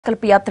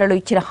కల్ప యాత్రలో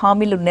ఇచ్చిన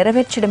హామీలు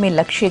నెరవేర్చడమే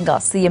లక్ష్యంగా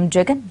సీఎం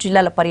జగన్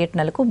జిల్లాల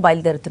పర్యటనలకు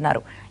బయలుదేరుతున్నారు.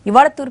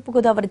 ఇవాళ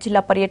తూర్పుగోదావరి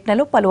జిల్లా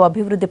పర్యటనలో పలు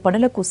అభివృద్ధి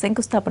పనులకు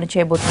శంకుస్థాపన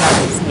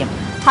చేయబోతున్నారు CM.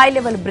 High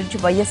level bridge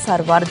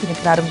YSR వారధిని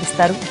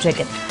ప్రారంభిస్తారు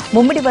జగన్.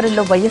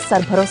 ముమ్మిడివరంలో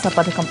వైఎస్ఆర్ భరోసా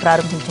పథకం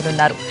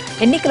ప్రారంభించనున్నారు.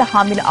 ఎన్నికల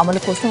హామీల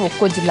అమలు కోసం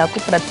ఒక్కో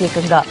జిల్లాకు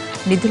ప్రత్యేకంగా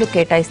నిధులు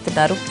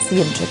కేటాయిస్తున్నారు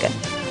సీఎం జగన్.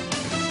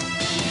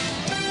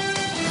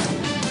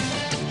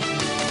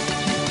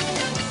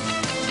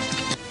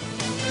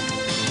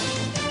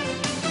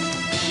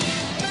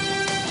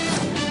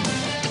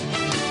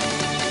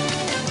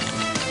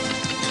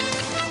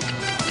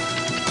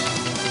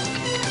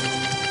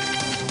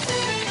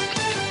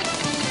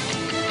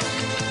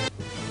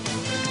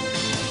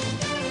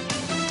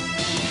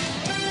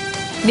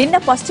 నిన్న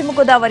పశ్చిమ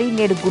గోదావరి,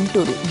 నేడు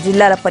గుంటూరు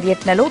జిల్లాల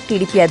పర్యటనలో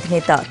టీడీపీ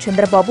అధినేత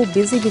చంద్రబాబు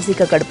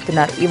బిజీగా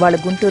గడుపుతున్నారు. ఇవాళ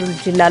గుంటూరు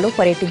జిల్లాలో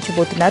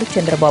పర్యటించబోతున్నారు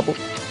చంద్రబాబు.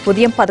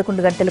 ఉదయం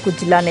 11 గంటలకు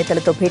జిల్లా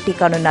నేతలతో భేటీ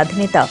కానున్న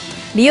అధినేత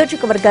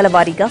నియోజకవర్గాల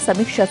వారీగా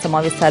సమీక్షా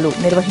సమావేశాలు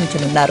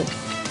నిర్వహించనున్నారు.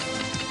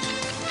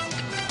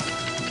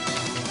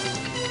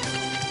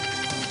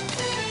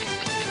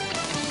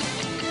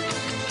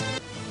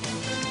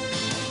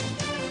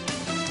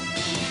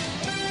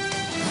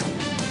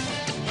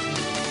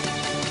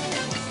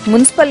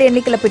 మున్సిపల్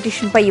ఎన్నికల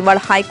పిటిషన్పై ఇవాళ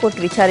హైకోర్టు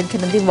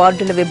విచారించనుంది.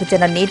 వార్డుల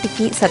విభజన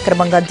నేటికి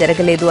సక్రమంగా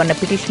జరగలేదు అన్న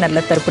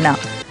పిటిషనర్ల తరపున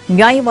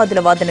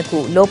న్యాయవాదుల వాదనకు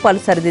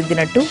లోపాలు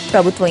సరిదిద్దినట్టు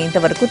ప్రభుత్వం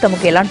ఇంతవరకు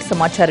తమకు ఎలాంటి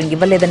సమాచారం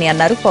ఇవ్వలేదని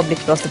అన్నారు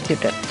పబ్లిక్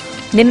ప్రాసిక్యూటర్.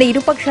 నిన్న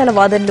ఇరుపక్షాల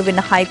వాదనలు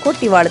విన్న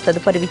హైకోర్టు ఇవాళ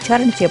తదుపరి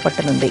విచారణ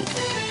చేపట్టనుంది.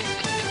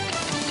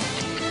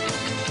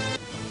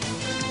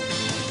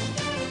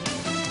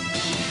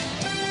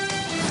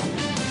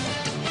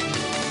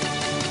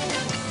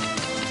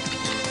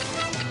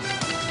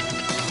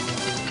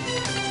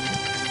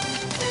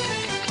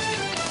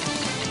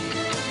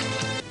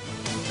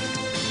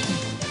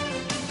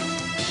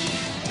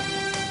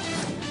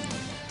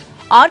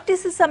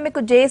 ఆర్టీసీ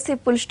సమ్మెకు జేఏసీ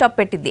ఫుల్ స్టాప్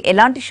పెట్టింది.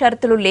 ఎలాంటి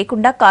షరతులు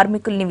లేకుండా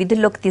కార్మికుల్ని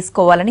విధుల్లోకి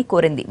తీసుకోవాలని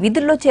కోరింది.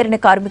 విధుల్లో చేరిన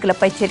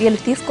కార్మికులపై చర్యలు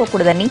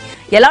తీసుకోకూడదని,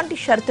 ఎలాంటి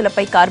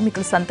షరతులపై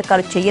కార్మికులు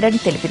సంతకాలు చేయరని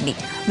తెలిపింది.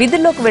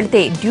 విధుల్లోకి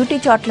వెళితే డ్యూటీ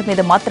చార్ట్ల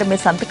మీద మాత్రమే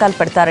సంతకాలు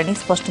పెడతారని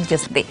స్పష్టం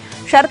చేసింది.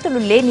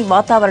 షరతులు లేని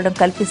వాతావరణం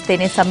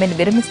కల్పిస్తేనే సమ్మెను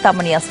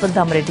విరమిస్తామని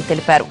అశ్వత్థామరెడ్డి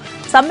తెలిపారు.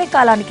 సమ్మె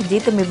కాలానికి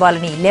జీతం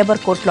ఇవ్వాలని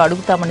లేబర్ కోర్టులో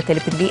అడుగుతామని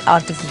తెలిపింది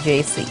ఆర్టీసీ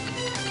జేఏసీ.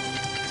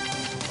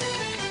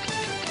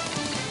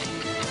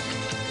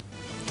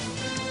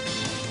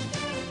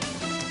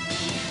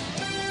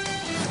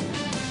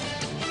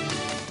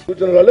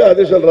 సూచనలు రాలే,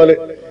 ఆదేశాలు రాలే.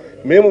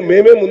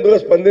 మేమే ముందుగా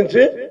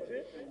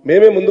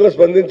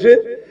స్పందించి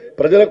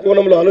ప్రజల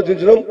కోణంలో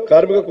ఆలోచించడం,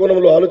 కార్మిక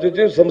కోణంలో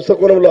ఆలోచించి, సంస్థ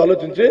కోణంలో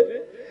ఆలోచించి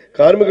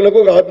కార్మికులకు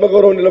ఒక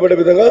ఆత్మగౌరవం నిలబడే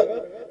విధంగా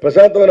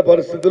ప్రశాంతమైన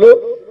పరిస్థితుల్లో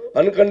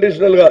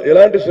అన్కండిషనల్ గా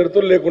ఎలాంటి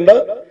షరతులు లేకుండా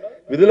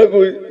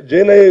విధులకు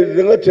జాయిన్ అయ్యే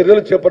విధంగా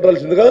చర్యలు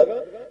చేపట్టాల్సిందిగా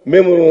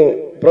మేము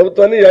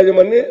ప్రభుత్వాన్ని,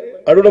 యాజమాన్యాన్ని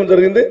అడగడం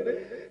జరిగింది.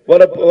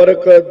 వారి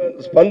యొక్క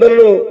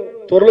స్పందనను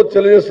త్వరలో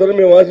తెలియజేస్తారని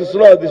మేము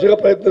ఆశిస్తున్నాం. ఆ దిశగా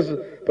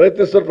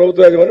ప్రయత్నిస్తారు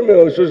ప్రభుత్వ యాజమాన్యం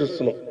మేము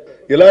విశ్వసిస్తున్నాం.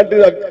 ఇలాంటి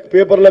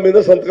పేపర్ల మీద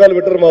సంతకాలు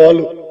పెట్టరు మా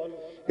వాళ్ళు.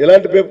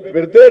 ఎలాంటి పేపర్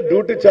పెడితే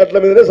డ్యూటీ చార్ట్ల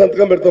మీదనే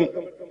సంతకం పెడతాం,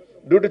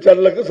 డ్యూటీ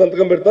చార్ట్లకు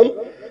సంతకం పెడతాం,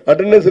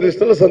 అటెండెన్స్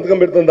రిజిస్టర్లో సంతకం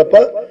పెడతాం తప్ప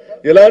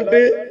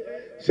ఎలాంటి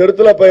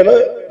షరతుల పైన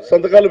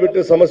సంతకాలు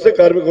పెట్టే సమస్య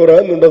కార్మిక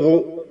వర్గానికి ఉండదు.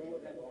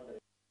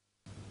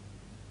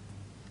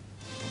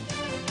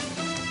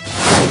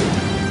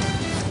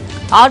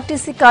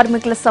 ఆర్టీసీ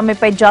కార్మికుల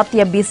సమ్మెపై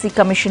జాతీయ బీసీ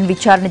కమిషన్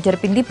విచారణ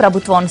జరిపింది.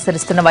 ప్రభుత్వం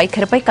అనుసరిస్తున్న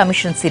వైఖరిపై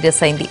కమిషన్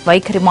సీరియస్ అయింది.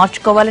 వైఖరి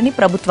మార్చుకోవాలని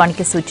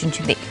ప్రభుత్వానికి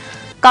సూచించింది.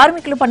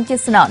 కార్మికులు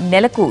పనిచేసిన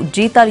నెలకు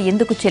జీతాలు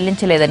ఎందుకు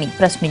చెల్లించలేదని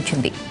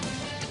ప్రశ్నించింది.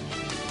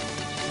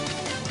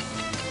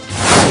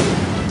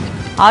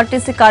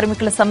 ఆర్టీసీ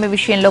కార్మికుల సమ్మె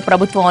విషయంలో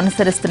ప్రభుత్వం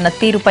అనుసరిస్తున్న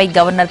తీరుపై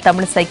గవర్నర్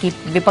తమిళసైకి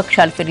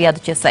విపక్షాలు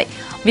ఫిర్యాదు చేశాయి.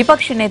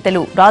 విపక్ష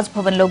నేతలు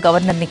రాజ్భవన్లో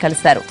గవర్నర్ని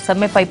కలిశారు.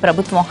 సమ్మెపై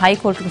ప్రభుత్వం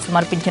హైకోర్టుకు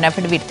సమర్పించిన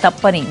అఫిడవిట్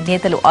తప్పని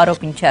నేతలు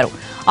ఆరోపించారు.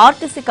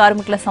 ఆర్టీసీ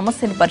కార్మికుల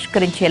సమస్యను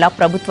పరిష్కరించేలా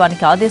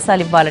ప్రభుత్వానికి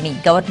ఆదేశాలు ఇవ్వాలని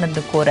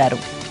గవర్నర్ను కోరారు.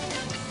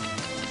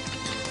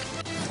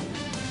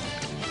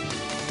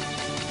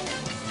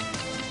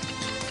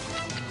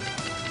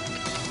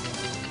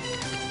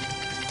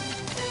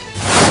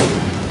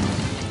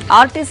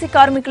 ఆర్టీసీ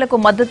కార్మికులకు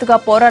మద్దతుగా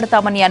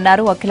పోరాడతామని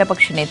అన్నారు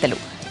అఖిలపక్ష నేతలు.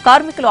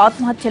 కార్మికులు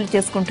ఆత్మహత్యలు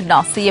చేసుకుంటున్న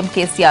సీఎం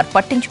కేసీఆర్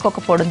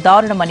పట్టించుకోకపోవడం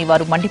దారుణమని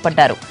వారు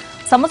మండిపడ్డారు.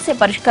 సమస్య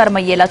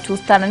పరిష్కారమయ్యేలా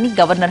చూస్తానని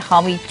గవర్నర్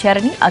హామీ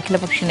ఇచ్చారని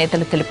అఖిలపక్ష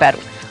నేతలు తెలిపారు.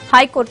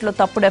 హైకోర్టులో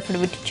తప్పుడు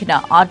అఫిడవిట్ ఇచ్చిన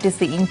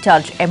ఆర్టీసీ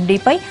ఇన్ఛార్జ్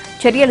ఎండీపై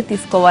చర్యలు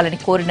తీసుకోవాలని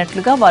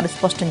కోరినట్లుగా వారు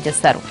స్పష్టం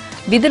చేశారు.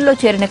 విధుల్లో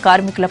చేరిన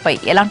కార్మికులపై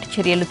ఎలాంటి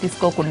చర్యలు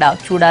తీసుకోకుండా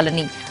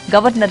చూడాలని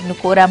గవర్నర్ను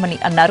కోరామని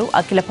అన్నారు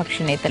అఖిలపక్ష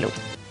నేతలు.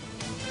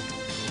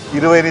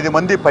 28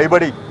 మంది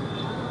పైబడి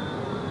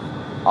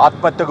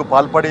ఆత్మహత్యకు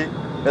పాల్పడి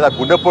లేదా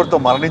గుండెపోటుతో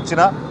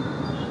మరణించిన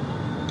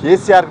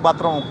కేసీఆర్కి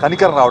మాత్రం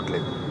కనికరం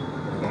రావట్లేదు.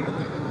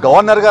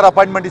 గవర్నర్ గారు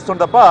అపాయింట్మెంట్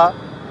ఇస్తుంది తప్ప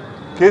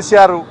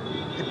కేసీఆర్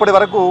ఇప్పటి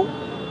వరకు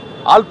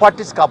ఆల్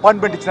పార్టీస్కి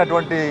అపాయింట్మెంట్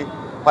ఇచ్చినటువంటి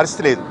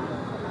పరిస్థితి లేదు.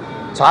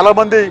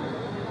 చాలామంది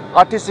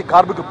ఆర్టీసీ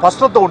కార్మికులు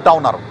ప్రశ్నతో ఉంటా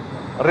ఉన్నారు.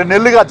 2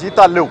 నెలలుగా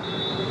జీతాలు లేవు.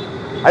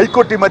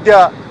 హైకోర్టు ఈ మధ్య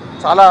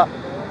చాలా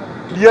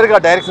క్లియర్గా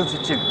డైరెక్షన్స్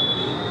ఇచ్చింది.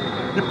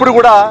 ఇప్పుడు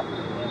కూడా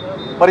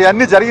మరి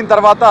అన్నీ జరిగిన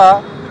తర్వాత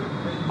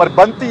మరి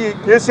బంతి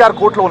కేసీఆర్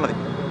కోర్టులో ఉన్నది.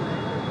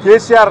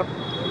 కేసీఆర్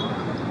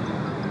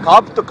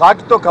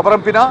కాకితో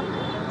కబరంపినా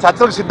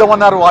చర్చలకు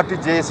సిద్ధమన్నారు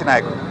జేఏసీ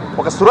నాయకులు.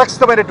 ఒక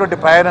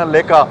సురక్షితమైనటువంటి ప్రయాణం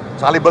లేక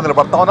చాలా ఇబ్బందులు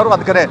పడతా ఉన్నారు.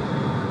 అందుకనే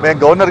మేము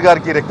గవర్నర్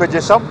గారికి రిక్వెస్ట్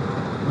చేశాం,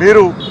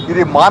 మీరు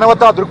ఇది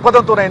మానవతా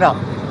దృక్పథంతోనైనా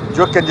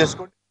జోక్యం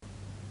చేసుకోండి.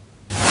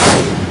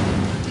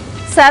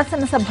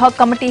 శాసనసభ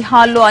కమిటీ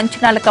హాల్లో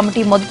అంచనాల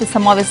కమిటీ మొదటి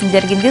సమావేశం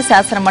జరిగింది.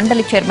 శాసన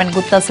మండలి చైర్మన్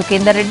గుత్తా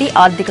సుఖేందర్ రెడ్డి,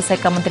 ఆర్థిక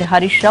శాఖ మంత్రి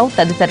హరీష్ రావు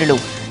తదితరులు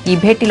ఈ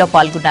భేటీలో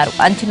పాల్గొన్నారు.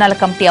 అంచనాల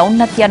కమిటీ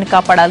ఔన్నత్యాన్ని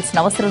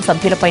కాపాడాల్సిన అవసరం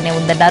సభ్యులపైనే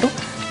ఉందన్నారు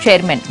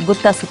చైర్మన్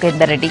గుత్తా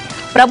సుఖేందర్ రెడ్డి.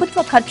 ప్రభుత్వ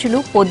ఖర్చులు,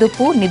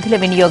 పొదుపు, నిధుల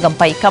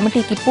వినియోగంపై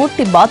కమిటీకి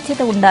పూర్తి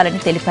బాధ్యత ఉండాలని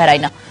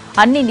తెలిపారాయన.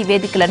 అన్ని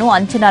నివేదికలను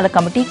అంచనాల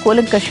కమిటీ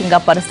కూలంకషంగా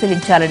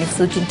పరిశీలించాలని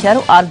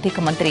సూచించారు ఆర్థిక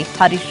మంత్రి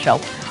హరీష్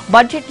రావు.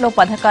 బడ్జెట్లో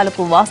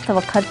పథకాలకు వాస్తవ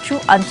ఖర్చు,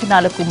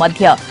 అంచనాలకు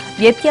మధ్య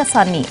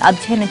వ్యత్యాసాన్ని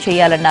అధ్యయనం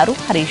చేయాలన్నారు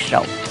హరీష్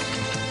రావు.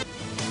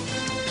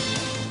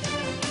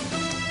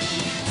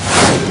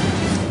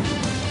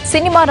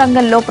 సినిమా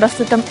రంగంలో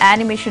ప్రస్తుతం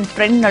యానిమేషన్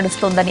ట్రెండ్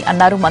నడుస్తోందని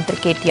అన్నారు మంత్రి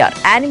కేటీఆర్.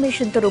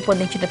 యానిమేషన్తో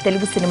రూపొందించిన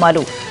తెలుగు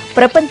సినిమాలు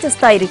ప్రపంచ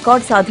స్థాయి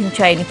రికార్డు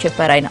సాధించాయని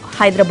చెప్పారాయన.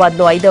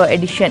 హైదరాబాద్లో 5వ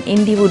ఎడిషన్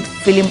ఇండివుడ్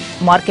ఫిలిం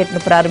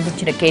మార్కెట్ను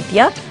ప్రారంభించిన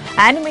కేటీఆర్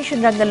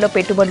యానిమేషన్ రంగంలో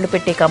పెట్టుబడులు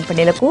పెట్టే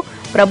కంపెనీలకు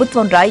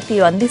ప్రభుత్వం రాయితీ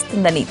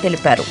అందిస్తుందని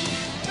తెలిపారు.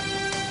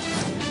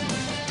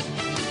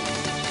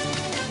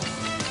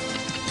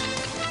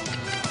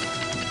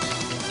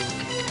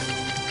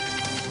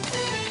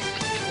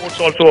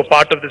 Also a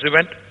part of this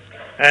event,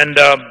 and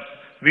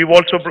we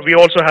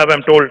also have,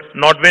 I'm told,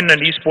 Nodwin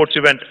and esports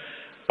event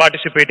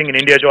participating in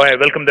India Joy. I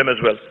welcome them as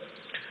well.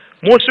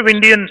 Most of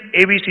Indian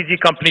AVCG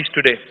companies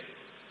today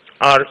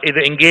are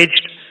either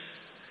engaged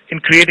in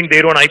creating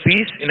their own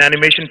IPs in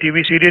animation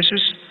TV series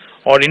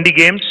or indie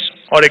games,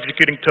 or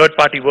executing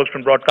third-party works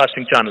from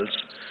broadcasting channels.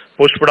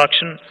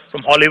 Post-production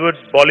from Hollywood,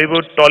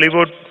 Bollywood,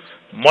 Tollywood,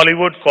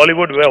 Mollywood,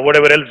 Collywood,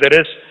 whatever else there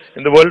is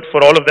in the world,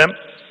 for all of them.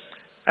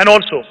 And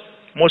also,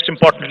 most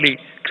importantly,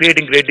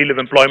 creating great deal of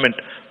employment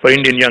for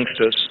Indian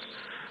youngsters.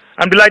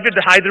 I'm delighted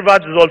that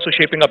Hyderabad is also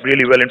shaping up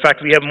really well. In fact,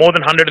 we have more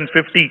than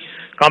 150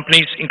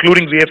 companies,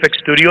 including VFX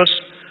studios,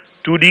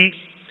 2D,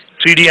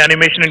 3D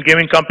animation and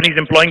gaming companies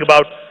employing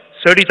about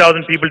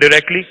 30,000 people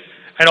directly,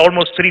 and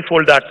almost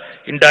threefold that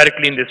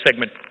indirectly in this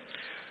segment.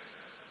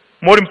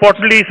 More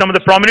importantly, some of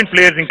the prominent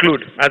players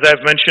include, as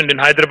I've mentioned, in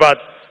Hyderabad,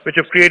 which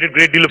have created a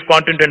great deal of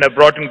content and have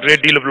brought in a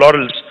great deal of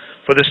laurels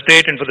for the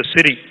state and for the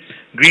city.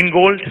 Green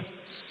Gold,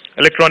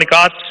 Electronic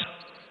Arts,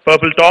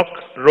 Purple Talk,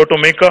 Roto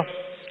Maker,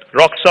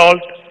 Rock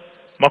Salt,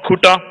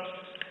 Makhuta,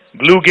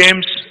 Glue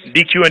Games,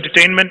 DQ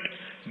Entertainment,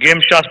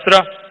 Game Shastra,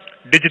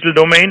 Digital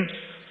Domain,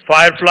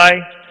 Firefly,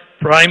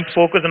 Prime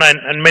Focus,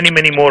 and many,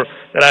 many more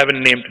that I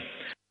haven't named.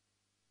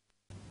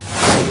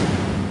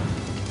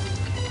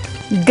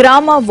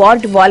 గ్రామ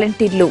ward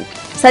వాలంటీర్లు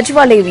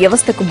సచివాలయ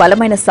వ్యవస్థకు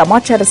బలమైన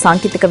సమాచార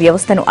సాంకేతిక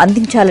వ్యవస్థను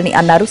అందించాలని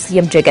అన్నారు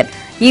సీఎం జగన్.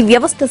 ఈ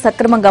వ్యవస్థ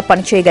సక్రమంగా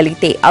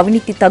పనిచేయగలిగితే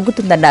అవినీతి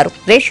తగ్గుతుందన్నారు.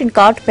 Ration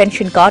card,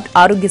 pension card,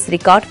 Aarogyasri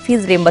card,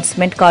 fee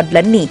reimbursement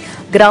కార్డులన్నీ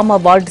గ్రామ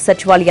వార్డు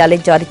సచివాలయాలే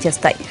జారీ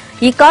చేస్తాయి.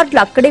 ఈ కార్డులు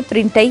అక్కడే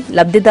ప్రింట్ అయి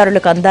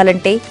లబ్దిదారులకు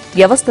అందాలంటే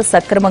వ్యవస్థ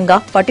సక్రమంగా,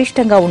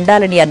 పటిష్టంగా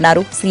ఉండాలని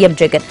అన్నారు సీఎం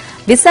జగన్.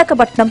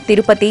 విశాఖపట్నం,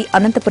 తిరుపతి,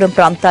 అనంతపురం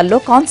ప్రాంతాల్లో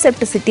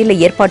కాన్సెప్ట్ సిటీల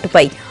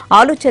ఏర్పాటుపై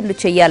ఆలోచనలు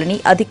చేయాలని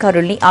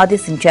అధికారుల్ని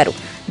ఆదేశించారు.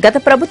 గత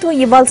ప్రభుత్వం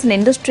ఇవ్వాల్సిన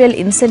ఇండస్ట్రియల్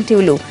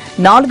ఇన్సెంటివ్లు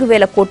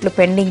 4,000 కోట్లు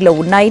పెండింగ్ లో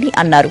ఉన్నాయని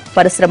అన్నారు.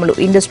 పరిశ్రమలు,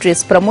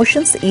 industries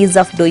promotions, is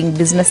of doing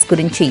business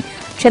గురించి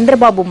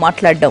చంద్రబాబు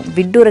మాట్లాడడం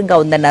విడ్డూరంగా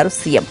ఉందన్నారు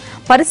సీఎం.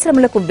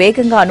 పరిశ్రమలకు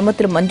వేగంగా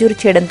అనుమతులు మంజూరు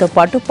చేయడంతో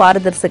పాటు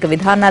పారదర్శక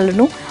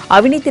విధానాలను,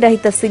 అవినీతి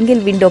రహిత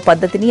సింగిల్ విండో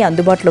పద్ధతిని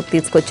అందుబాటులోకి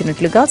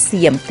తీసుకొచ్చినట్లుగా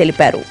సీఎం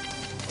తెలిపారు.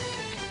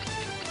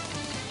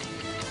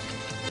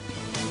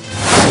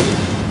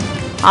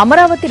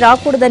 అమరావతి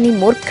రాకూడదని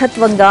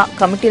మూర్ఖత్వంగా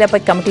కమిటీలపై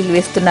కమిటీలు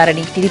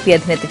వేస్తున్నారని టీడీపీ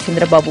అధినేత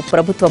చంద్రబాబు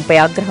ప్రభుత్వంపై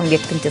ఆగ్రహం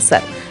వ్యక్తం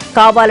చేశారు.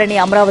 కావాలని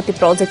అమరావతి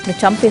ప్రాజెక్టును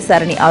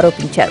చంపేశారని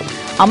ఆరోపించారు.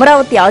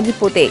 అమరావతి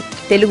ఆగిపోతే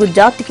తెలుగు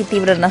జాతికి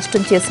తీవ్ర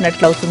నష్టం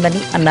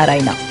చేసినట్లవుతుందని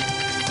అన్నారాయన.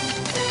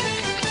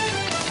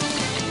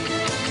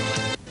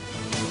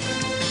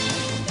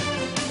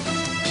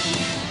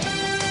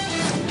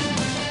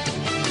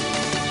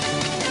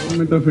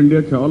 గవర్నమెంట్ ఆఫ్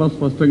ఇండియా చాలా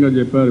స్పష్టంగా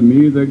చెప్పారు,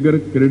 మీ దగ్గర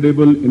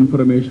క్రెడిబుల్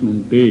ఇన్ఫర్మేషన్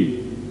ఉంటే,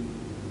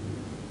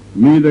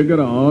 మీ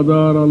దగ్గర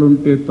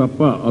ఆధారాలుంటే తప్ప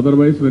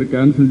అదర్వైజ్ మీరు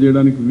క్యాన్సిల్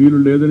చేయడానికి వీలు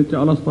లేదని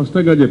చాలా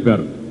స్పష్టంగా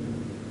చెప్పారు.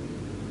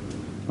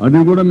 అది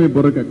కూడా మీ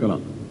బుర్రకెక్కల.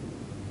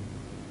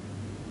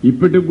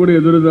 ఇప్పటికి కూడా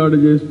ఎదురుదాడి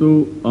చేస్తూ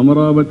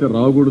అమరావతి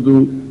రాకూడదు,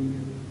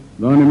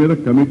 దాని మీద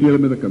కమిటీల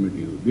మీద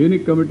కమిటీలు.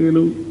 దేనికి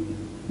కమిటీలు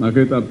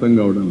నాకైతే అర్థం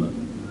కావడం లేదు.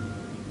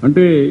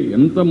 అంటే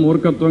ఎంత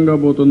మూర్ఖత్వంగా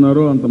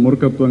పోతున్నారో అంత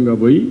మూర్ఖత్వంగా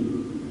పోయి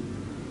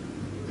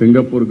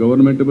సింగపూర్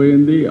గవర్నమెంట్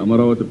పోయింది,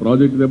 అమరావతి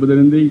ప్రాజెక్టు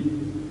దెబ్బతినింది,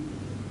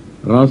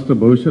 రాష్ట్ర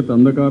భవిష్యత్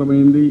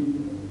అంధకారమైంది.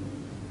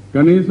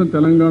 కనీసం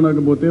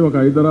తెలంగాణకు పోతే ఒక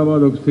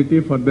హైదరాబాద్ ఒక city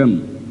for them,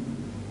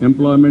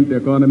 employment,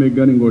 economic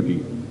కానీ ఇంకోటి.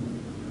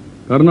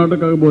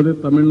 కర్ణాటకకు పోతే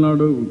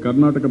తమిళనాడు,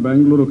 కర్ణాటక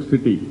బెంగళూరు ఒక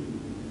సిటీ,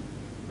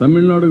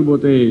 తమిళనాడుకు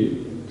పోతే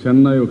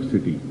చెన్నై ఒక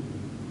సిటీ.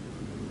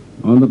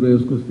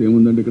 ఆంధ్రప్రదేశ్కి వస్తే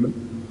ఏముందండి ఇక్కడ?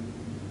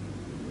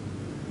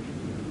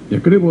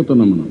 ఎక్కడికి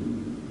పోతున్నాం మనం?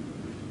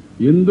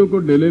 ఎందుకు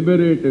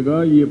డెలిబరేట్గా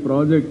ఈ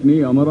ప్రాజెక్ట్ని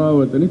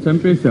అమరావతిని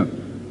చంపేశారు?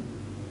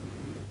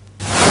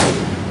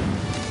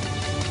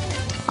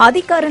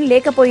 అధికారం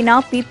లేకపోయినా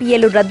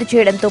పీపీఏలు రద్దు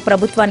చేయడంతో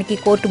ప్రభుత్వానికి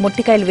కోర్టు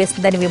ముట్టికాయలు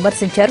వేసిందని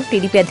విమర్శించారు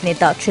టీడీపీ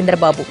అధినేత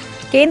చంద్రబాబు.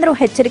 కేంద్రం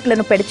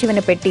హెచ్చరికలను పెడచెవిన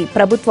పెట్టి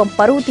ప్రభుత్వం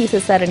పరువు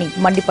తీసేశారని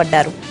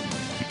మండిపడ్డారు.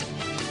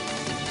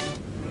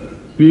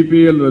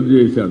 పీపీఎల్ రద్దు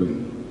చేశాడు,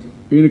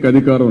 ఈయనకి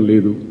అధికారం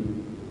లేదు.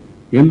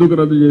 ఎందుకు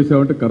రద్దు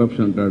చేశావంటే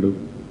కరప్షన్ అంటాడు.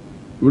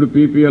 ఇప్పుడు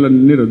పీపీఎల్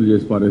అన్ని రద్దు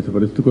చేసి పారేసే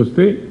పరిస్థితికి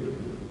వస్తే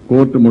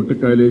కోర్టు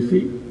ముట్టకాయలేసి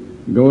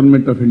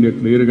గవర్నమెంట్ ఆఫ్ ఇండియా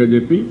క్లియర్గా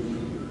చెప్పి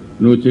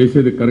నువ్వు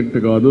చేసేది కరెక్ట్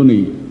కాదు అని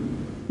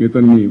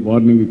ఇతన్ని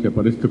వార్నింగ్ ఇచ్చే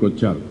పరిస్థితికి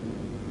వచ్చారు.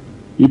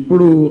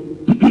 ఇప్పుడు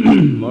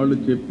వాళ్ళు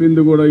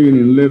చెప్పింది కూడా ఈయన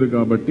వినలేదు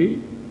కాబట్టి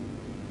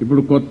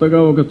ఇప్పుడు కొత్తగా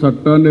ఒక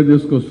చట్టాన్ని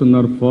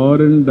తీసుకొస్తున్నారు.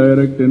 ఫారిన్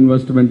డైరెక్ట్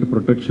ఇన్వెస్ట్మెంట్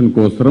ప్రొటెక్షన్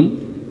కోసం.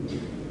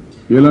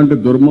 ఇలాంటి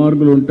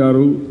దుర్మార్గులు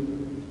ఉంటారు,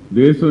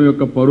 దేశం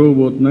యొక్క పరువు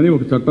పోతుందని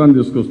ఒక చట్టాన్ని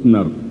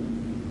తీసుకొస్తున్నారు.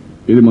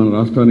 ఇది మన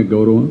రాష్ట్రానికి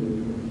గౌరవం,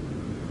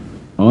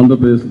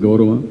 ఆంధ్రప్రదేశ్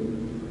గౌరవం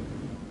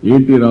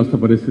ఏంటి? రాష్ట్ర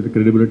పరిస్థితి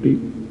క్రెడిబిలిటీ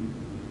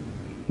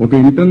ఒక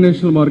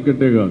ఇంటర్నేషనల్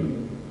మార్కెటే కాదు,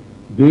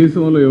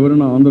 దేశంలో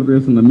ఎవరైనా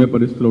ఆంధ్రప్రదేశ్ నమ్మే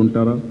పరిస్థితిలో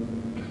ఉంటారా?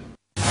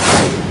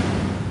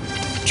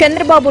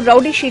 చంద్రబాబు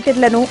రౌడీ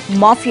షీటర్లను,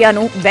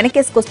 మాఫియాను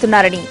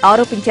వెనకేసుకొస్తున్నారని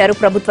ఆరోపించారు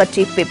ప్రభుత్వ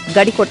చీఫ్ విప్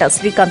గడికోట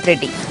శ్రీకాంత్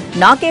రెడ్డి.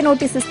 నాకే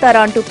నోటీస్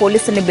ఇస్తారా అంటూ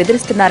పోలీసుల్ని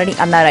బెదిరిస్తున్నారని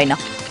అన్నారాయన.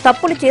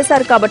 తప్పులు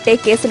చేశారు కాబట్టే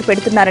కేసులు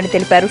పెడుతున్నారని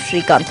తెలిపారు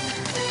శ్రీకాంత్.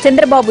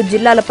 చంద్రబాబు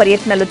జిల్లాల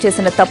పర్యటనలో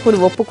చేసిన తప్పులు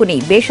ఒప్పుకుని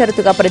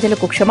బేషరతుగా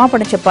ప్రజలకు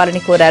క్షమాపణ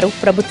చెప్పాలని కోరారు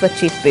ప్రభుత్వ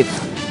చీఫ్ విప్.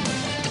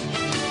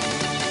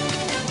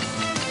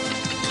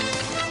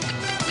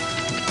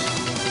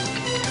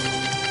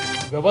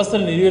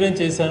 వ్యవస్థను నిర్వీర్యం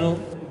చేశాను,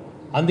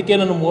 అందుకే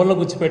నన్ను మూలన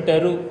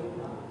గుచ్చిపెట్టారు,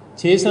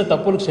 చేసిన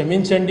తప్పులు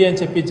క్షమించండి అని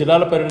చెప్పి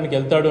జిల్లాల పర్యటనకి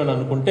వెళ్తాడు అని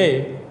అనుకుంటే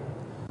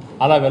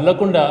అలా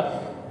వెళ్లకుండా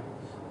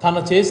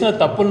తను చేసిన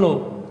తప్పులను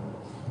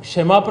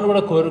క్షమాపణ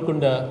కూడా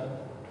కోరకుండా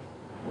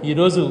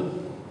ఈరోజు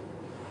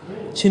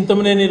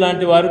చింతమనేని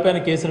లాంటి వారిపైన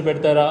కేసులు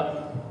పెడతారా,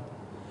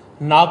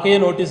 నాకే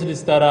నోటీసులు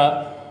ఇస్తారా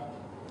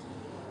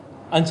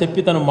అని చెప్పి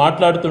తను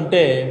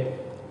మాట్లాడుతుంటే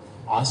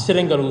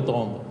ఆశ్చర్యం కలుగుతూ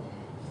ఉంది.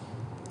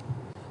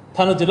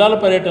 తన జిల్లాల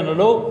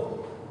పర్యటనలో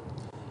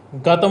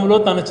గతంలో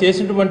తను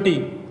చేసినటువంటి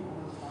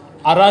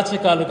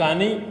అరాచకాలు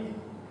కానీ,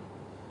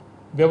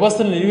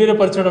 వ్యవస్థను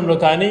నిర్వీర్యపరచడంలో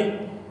కానీ,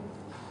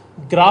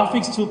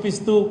 గ్రాఫిక్స్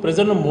చూపిస్తూ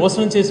ప్రజలను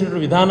మోసం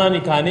చేసినటువంటి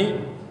విధానాన్ని కానీ,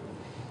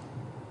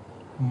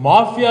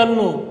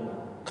 మాఫియాలను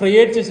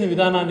క్రియేట్ చేసిన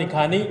విధానాన్ని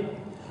కానీ,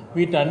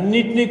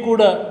 వీటన్నిటినీ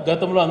కూడా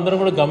గతంలో అందరం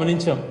కూడా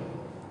గమనించాం.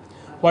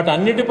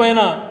 వాటన్నిటిపైన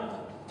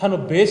తను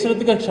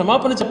బేషరతుగా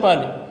క్షమాపణ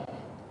చెప్పాలి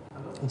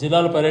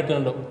జిల్లాల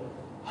పర్యటనలో.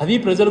 అది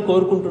ప్రజలు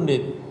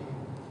కోరుకుంటుండేది.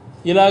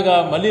 ఇలాగా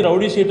మళ్ళీ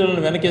రౌడీ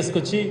షీటర్లను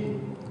వెనకేసుకొచ్చి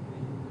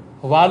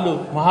వాళ్ళు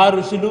మహా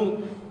ఋషులు,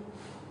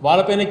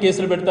 వాళ్ళపైన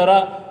కేసులు పెడతారా,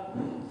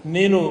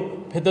 నేను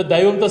పెద్ద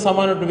దైవంతో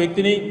సమానమైన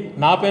వ్యక్తిని,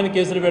 నాపైన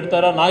కేసులు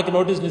పెడతారా, నాకు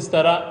నోటీసులు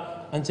ఇస్తారా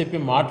అని చెప్పి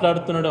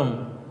మాట్లాడుతుండడం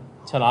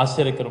చాలా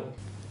ఆశ్చర్యకరం.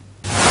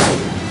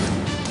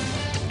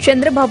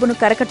 చంద్రబాబును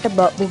కరకట్ట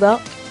బాబుగా,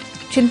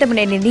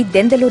 చింతమనేనిని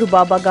దెందలూరు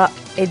బాబాగా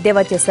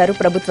ఎద్దేవా చేశారు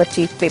ప్రభుత్వ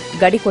చీఫ్ విప్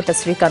గడికోట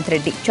శ్రీకాంత్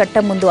రెడ్డి.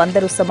 చట్టం ముందు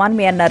అందరూ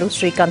సమానమే అన్నారు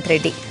శ్రీకాంత్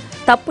రెడ్డి.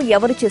 తప్పు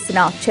ఎవరు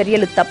చేసినా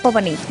చర్యలు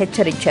తప్పవని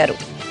హెచ్చరించారు.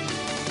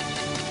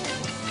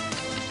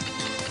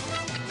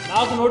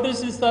 నాకు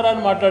నోటీసులు ఇస్తారా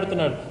అని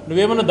మాట్లాడుతున్నాడు.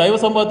 నువ్వేమన్నా దైవ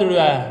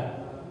సంబాతుడివా?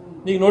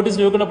 నీకు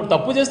నోటీసులు ఇవ్వకున్నప్పుడు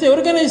తప్పు చేస్తే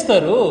ఎవరికైనా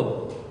ఇస్తారు.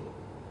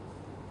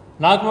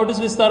 నాకు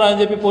నోటీసులు ఇస్తారా అని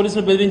చెప్పి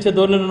పోలీసులు బెదిరించే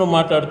ధోరణిలో నువ్వు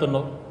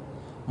మాట్లాడుతున్నావు.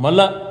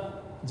 మళ్ళా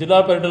జిల్లా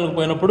పర్యటనకు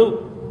పోయినప్పుడు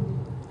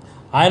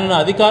ఆయన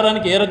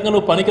అధికారానికి ఏ రకంగా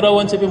నువ్వు పనికిరావు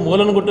అని చెప్పి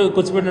మూలను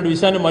కూర్చోబెట్టిన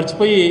విషయాన్ని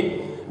మర్చిపోయి,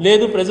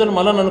 లేదు ప్రజలు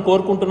మళ్ళీ నన్ను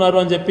కోరుకుంటున్నారు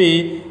అని చెప్పి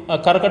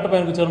కరకట్ట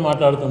పైన కూర్చొని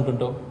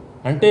మాట్లాడుతుంటుంటావు.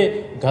 అంటే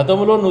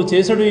గతంలో నువ్వు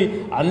చేసేవి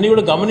అన్నీ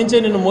కూడా గమనించే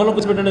నిన్ను మూలం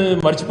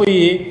కూర్చోబెట్టడం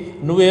మర్చిపోయి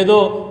నువ్వేదో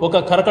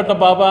ఒక కరకట్ట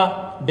బాబా,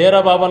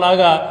 డేరా బాబా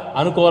లాగా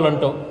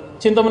అనుకోవాలంటావు.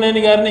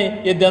 చింతమనేని గారిని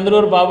ఈ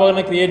దెందలూరు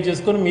బాబాగా క్రియేట్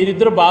చేసుకొని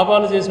మీరిద్దరు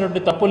బాబాలు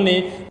చేసినటువంటి తప్పుల్ని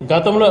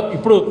గతంలో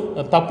ఇప్పుడు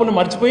తప్పులు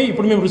మర్చిపోయి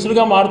ఇప్పుడు మేము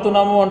ఋషులుగా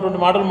మారుతున్నాము అటువంటి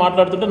మాటలు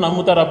మాట్లాడుతుంటే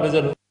నమ్ముతారా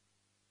ప్రజలు?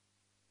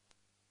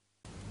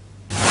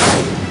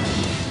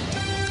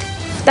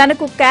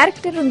 తనకు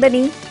క్యారెక్టర్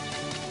ఉందని,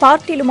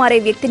 పార్టీలు మారే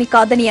వ్యక్తిని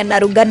కాదని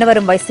అన్నారు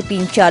Gannavaram YCP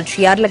incharge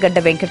Yarlagadda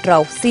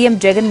Venkatrao. CM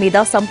Jagan మీద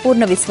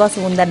సంపూర్ణ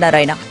విశ్వాసం ఉందన్నారు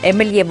ఆయన.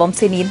 ఎమ్మెల్యే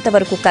వంశీని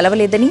ఇంతవరకు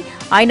కలవలేదని,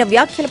 ఆయన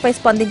వ్యాఖ్యలపై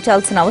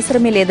స్పందించాల్సిన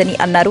అవసరమే లేదని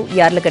అన్నారు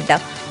యార్లగడ్డ.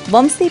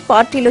 వంశీ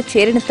పార్టీలో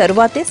చేరిన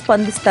తరువాతే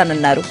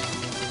స్పందిస్తానన్నారు.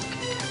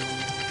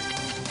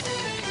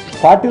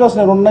 పార్టీలో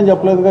నేను ఉండని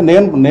చెప్పలేదుగా,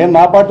 నేను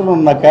నా పార్టీలో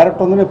నా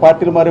క్యారెక్టర్ ఉంది, నేను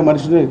పార్టీలు మారే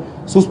మనిషిని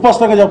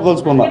సుస్పష్టంగా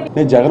చెప్పదలుచుకున్నా.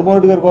 నేను జగన్మోహన్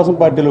రెడ్డి గారి కోసం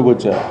పార్టీలోకి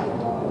వచ్చా.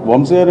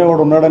 వంశీ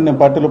అనేవాడు ఉన్నాడని నేను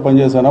పార్టీలో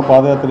పనిచేశానా,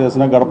 పాదయాత్ర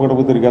చేసినా, గడప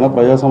గడప తిరిగానా,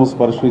 ప్రజా సమస్య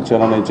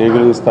పరిష్కరించానా నేను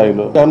చేయగలిగిన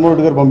స్థాయిలో. జగన్మోహన్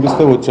రెడ్డి గారు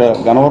పంపిస్తే వచ్చా.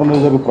 గన్నవరం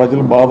నియోజకవర్గ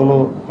ప్రజల బాధలు,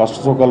 కష్ట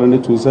సుఖాలన్నీ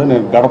చూసా.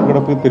 నేను గడప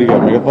గడప తిరిగా.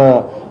 మిగతా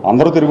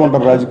అందరూ తిరిగి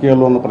ఉంటారు,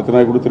 రాజకీయాల్లో ఉన్న ప్రతి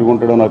నాయకుడు తిరిగి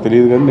ఉంటాడో నాకు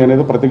తెలియదు, కానీ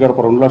నేనైతే ప్రతి గడప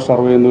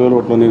 2,68,000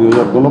 ఓట్ల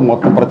నియోజకవర్గంలో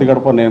మొత్తం ప్రతి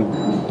గడప నేను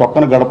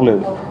తొక్కన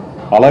గడపలేదు.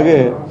 అలాగే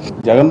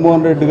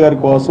జగన్మోహన్ రెడ్డి గారి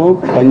కోసం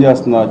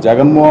పనిచేస్తున్నా.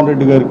 జగన్మోహన్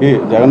రెడ్డి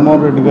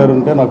గారు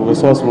అంటే నాకు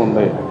విశ్వాసం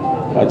ఉంది,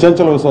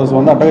 అచంచల విశ్వాసం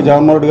ఉంది. అట్లాగే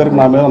జగన్మోహన్ రెడ్డి గారికి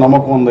నా మీద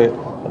నమ్మకం ఉంది.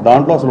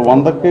 దాంట్లో అసలు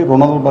 100కి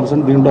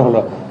 200% దీంట్లో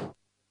అసలు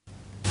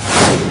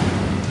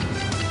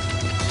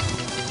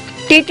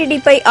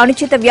టీటీడీపై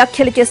అనుచిత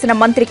వ్యాఖ్యలు చేసిన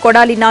మంత్రి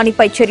కొడాలి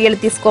నానిపై చర్యలు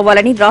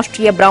తీసుకోవాలని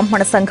రాష్ట్రీయ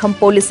బ్రాహ్మణ సంఘం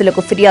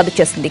పోలీసులకు ఫిర్యాదు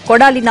చేసింది.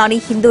 కొడాలి నాని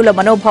హిందువుల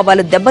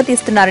మనోభావాలు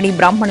దెబ్బతీస్తున్నారని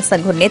బ్రాహ్మణ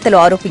సంఘం నేతలు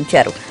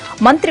ఆరోపించారు.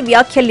 మంత్రి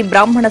వ్యాఖ్యల్ని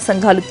బ్రాహ్మణ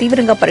సంఘాలు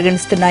తీవ్రంగా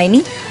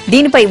పరిగణిస్తున్నాయని,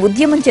 దీనిపై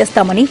ఉద్యమం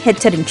చేస్తామని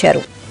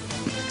హెచ్చరించారు.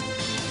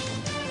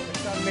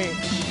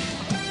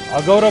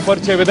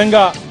 అగౌరవపరిచే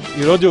విధంగా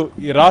ఈరోజు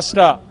ఈ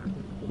రాష్ట్ర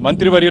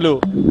మంత్రివర్యులు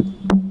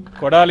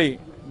కొడాలి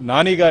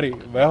నాని గారి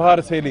వ్యవహార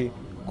శైలి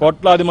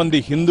కోట్లాది మంది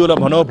హిందువుల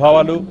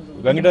మనోభావాలు,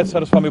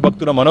 వెంకటేశ్వర స్వామి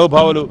భక్తుల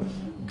మనోభావాలు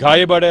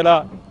గాయపడేలా,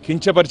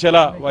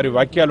 కించపరిచేలా వారి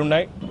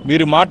వాక్యాలున్నాయి.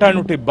 మీరు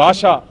మాట్లాడినట్టు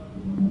భాష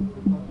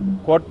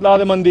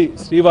కోట్లాది మంది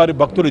శ్రీవారి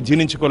భక్తులు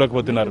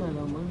జీర్ణించుకోలేకపోతున్నారు.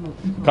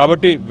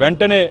 కాబట్టి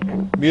వెంటనే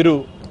మీరు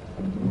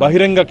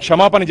బహిరంగ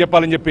క్షమాపణ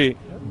చెప్పాలని చెప్పి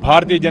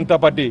భారతీయ జనతా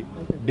పార్టీ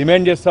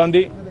డిమాండ్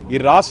చేస్తోంది. ఈ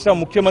రాష్ట్ర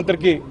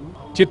ముఖ్యమంత్రికి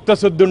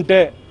చిత్తశుద్ధి ఉంటే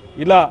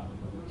ఇలా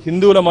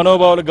హిందువుల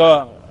మనోభావాలు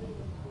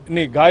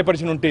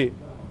గాయపరిచిన ఉంటే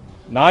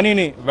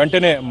నానిని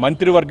వెంటనే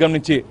మంత్రివర్గం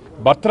నుంచి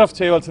బర్తరఫ్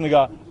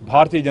చేయవలసిందిగా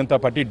భారతీయ జనతా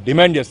పార్టీ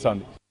డిమాండ్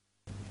చేస్తోంది.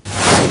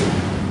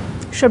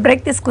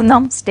 బ్రేక్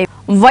తీసుకుందాం.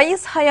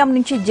 వైఎస్ హయాం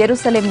నుంచి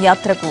జెరూసలేం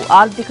యాత్రకు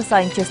ఆర్థిక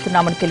సాయం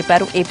చేస్తున్నామని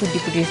తెలిపారు ఏపీ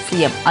డిప్యూటీ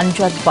సీఎం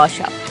అంజాద్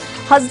బాషా.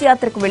 హజ్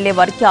యాత్రకు వెళ్లే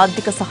వారికి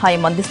ఆర్థిక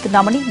సహాయం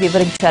అందిస్తున్నామని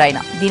వివరించారు ఆయన.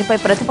 దీనిపై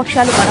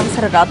ప్రతిపక్షాలు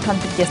అనవసర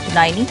రాద్ధాంతం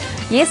చేస్తున్నాయని,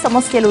 ఏ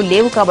సమస్యలు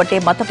లేవు కాబట్టే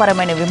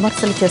మతపరమైన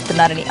విమర్శలు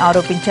చేస్తున్నారని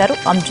ఆరోపించారు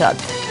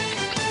అంజాద్.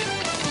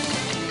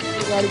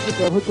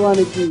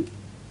 ప్రభుత్వానికి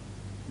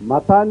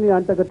మతాన్ని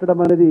అంటగట్టడం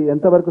అనేది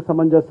ఎంతవరకు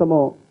సమంజసమో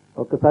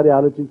ఒక్కసారి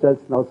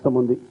ఆలోచించాల్సిన అవసరం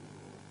ఉంది.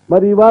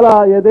 మరి ఇవాళ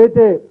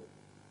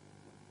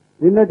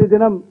నిన్నటి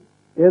దినం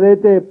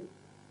ఏదైతే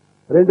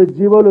 2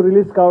 జీవోలు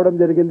రిలీజ్ కావడం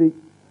జరిగింది,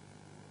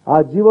 ఆ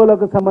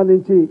జీవోలకు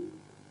సంబంధించి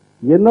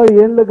ఎన్నో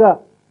ఏళ్లుగా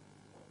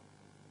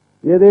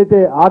ఏదైతే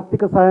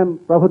ఆర్థిక సాయం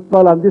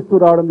ప్రభుత్వాలు అందిస్తూ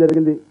రావడం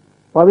జరిగింది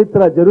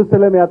పవిత్ర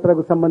జెరూసలేం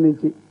యాత్రకు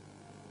సంబంధించి.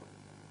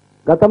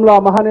 గతంలో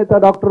ఆ మహానేత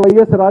డాక్టర్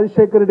వైఎస్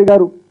రాజశేఖర రెడ్డి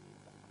గారు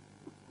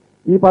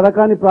ఈ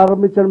పథకాన్ని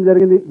ప్రారంభించడం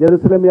జరిగింది.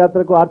 జెరూసలేం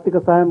యాత్రకు ఆర్థిక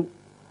సాయం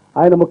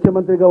ఆయన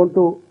ముఖ్యమంత్రిగా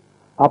ఉంటూ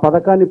ఆ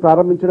పథకాన్ని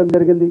ప్రారంభించడం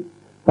జరిగింది.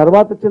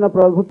 తర్వాత వచ్చిన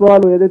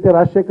ప్రభుత్వాలు ఏదైతే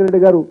రాజశేఖర రెడ్డి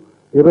గారు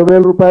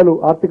 20,000 రూపాయలు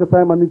ఆర్థిక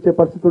సాయం అందించే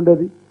పరిస్థితి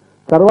ఉండేది.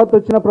 తర్వాత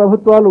వచ్చిన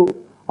ప్రభుత్వాలు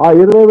ఆ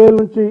 20,000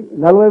 నుంచి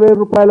 40,000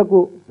 రూపాయలకు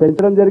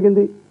పెంచడం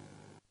జరిగింది.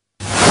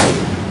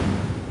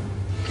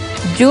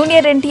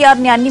 జూనియర్ ఎన్టీఆర్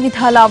ని అన్ని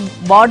విధాలా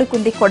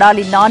వాడుకుంది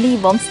కొడాలి నాని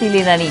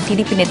వంశీలేనని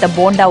టీడీపీ నేత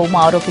బోండా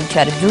ఉమా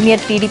ఆరోపించారు.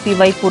 జూనియర్ టీడీపీ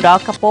వైపు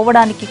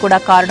రాకపోవడానికి కూడా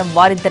కారణం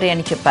వారిద్దరే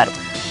అని చెప్పారు.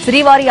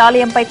 శ్రీవారి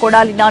ఆలయంపై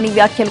కొడాలి నాని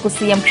వ్యాఖ్యలకు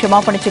సీఎం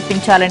క్షమాపణ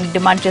చెప్పించాలని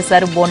డిమాండ్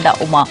చేశారు బోండా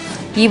ఉమా.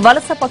 ఈ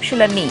వలస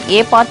పక్షులన్నీ ఏ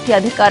పార్టీ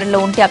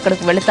అధికారంలో ఉంటే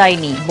అక్కడకు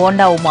వెళతాయని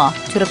బోండా ఉమా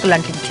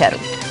చురుకులంటించారు.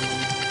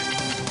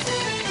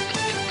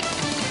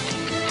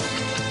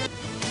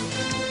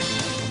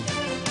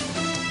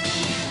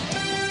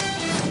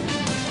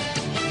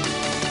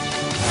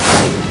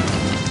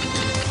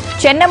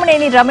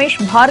 చెన్నమనేని రమేష్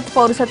భారత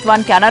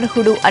పౌరసత్వానికి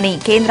అనర్హుడు అని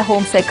కేంద్ర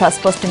హోంశాఖ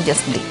స్పష్టం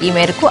చేసింది. ఈ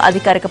మేరకు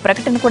అధికారిక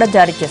ప్రకటన కూడా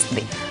జారీ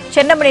చేసింది.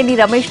 చెన్నమనేని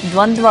రమేష్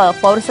ద్వంద్వ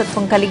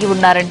పౌరసత్వం కలిగి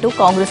ఉన్నారంటూ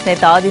కాంగ్రెస్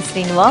నేత ఆది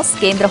శ్రీనివాస్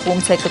కేంద్ర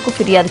హోంశాఖకు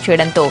ఫిర్యాదు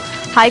చేయడంతో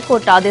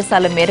హైకోర్టు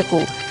ఆదేశాల మేరకు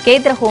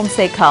కేంద్ర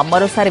హోంశాఖ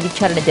మరోసారి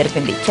విచారణ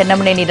జరిపింది.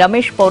 చెన్నమనేని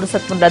రమేష్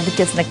పౌరసత్వం రద్దు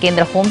చేసిన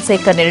కేంద్ర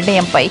హోంశాఖ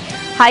నిర్ణయంపై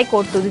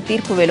హైకోర్టు తుది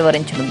తీర్పు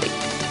వెలువరించనుంది.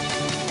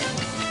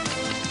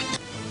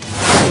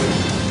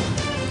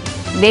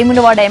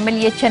 వేములవాడ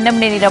ఎమ్మెల్యే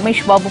చెన్నమనేని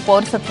రమేష్ బాబు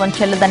పౌరసత్వం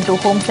చెల్లదంటూ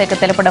హోంశాఖ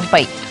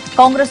తెలపడంపై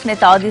కాంగ్రెస్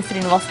నేత ఆది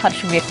శ్రీనివాస్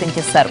హర్షం వ్యక్తం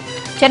చేశారు.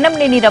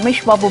 చెన్నమనేని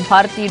రమేష్ బాబు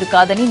భారతీయుడు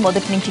కాదని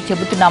మొదటి నుంచి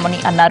చెబుతున్నామని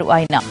అన్నారు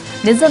ఆయన.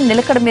 నిజం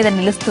నిలకడ మీద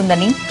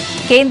నిలుస్తుందని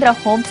కేంద్ర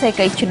హోంశాఖ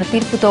ఇచ్చిన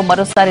తీర్పుతో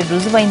మరోసారి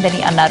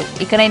రుజువైందని అన్నారు.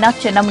 ఇకనైనా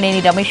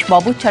చెన్నమనేని రమేష్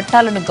బాబు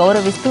చట్టాలను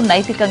గౌరవిస్తూ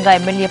నైతికంగా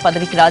ఎమ్మెల్యే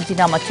పదవికి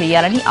రాజీనామా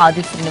చేయాలని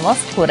ఆది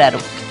శ్రీనివాస్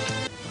కోరారు.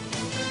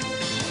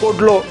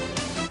 కోర్టులో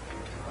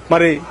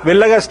మరి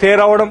వెళ్ళగా స్టే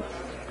రావడం,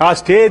 ఆ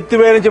స్టే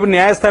ఎత్తివేయని చెప్పి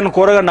న్యాయస్థానం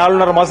కోరగా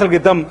 4.5 మాసాల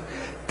క్రితం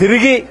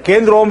తిరిగి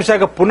కేంద్ర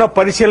హోంశాఖ పునః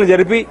పరిశీలన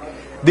జరిపి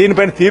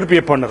దీనిపైన తీర్పు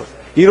చెప్పన్నారు.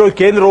 ఈరోజు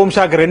కేంద్ర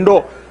హోంశాఖ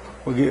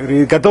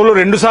గతంలో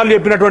 2 సార్లు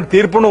చెప్పినటువంటి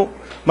తీర్పును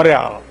మరి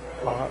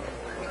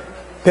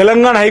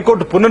తెలంగాణ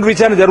హైకోర్టు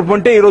పునర్విచారణ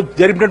జరుపుకుంటే ఈరోజు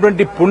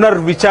జరిపినటువంటి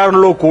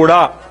పునర్విచారణలో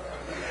కూడా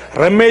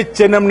రమేష్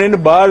చెన్నమనేని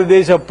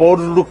భారతదేశ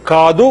పౌరుడు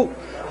కాదు,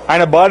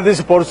 ఆయన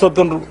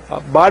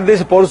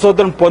భారతదేశ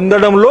పౌరసత్వం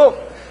పొందడంలో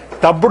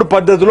తప్పుడు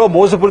పద్ధతిలో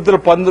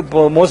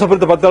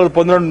మోసపూరిత పత్రాలు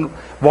పొందడం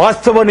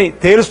వాస్తవని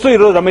తేలుస్తూ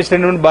ఈరోజు రమేష్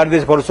చెన్నమనేని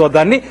భారతదేశ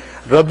పౌరసత్వాన్ని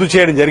రద్దు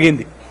చేయడం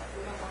జరిగింది.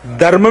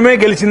 ధర్మమే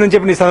గెలిచిందని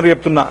చెప్పి నీ సందర్భంగా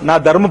చెప్తున్నా. నా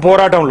ధర్మ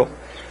పోరాటంలో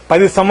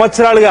 10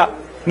 సంవత్సరాలుగా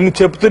నేను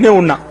చెప్తూనే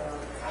ఉన్నా,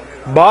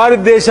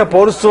 భారతదేశ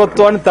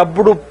పౌరసత్వాన్ని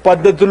తప్పుడు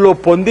పద్ధతుల్లో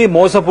పొంది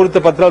మోసపూరిత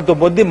పత్రాలతో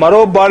పొంది మరో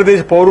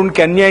భారతదేశ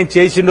పౌరునికి అన్యాయం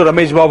చేసిండు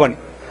రమేష్ బాబు అని.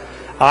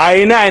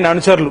 ఆయన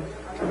అనుచరులు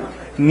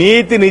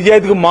నీతి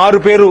నిజాయితీకి మారు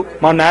పేరు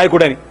మా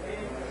నాయకుడని,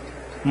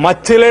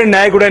 మచ్చలేని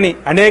నాయకుడని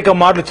అనేక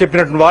మాటలు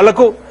చెప్పినటువంటి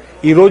వాళ్లకు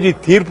ఈరోజు ఈ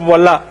తీర్పు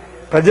వల్ల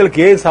ప్రజలకు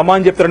ఏం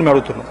సమానం చెప్తారని మేము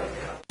అడుగుతున్నాం.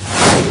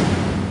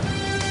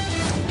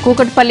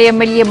 కూకట్పల్లి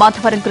ఎమ్మెల్యే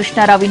మాధవరం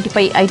కృష్ణారావు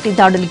ఇంటిపై ఐటీ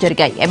దాడులు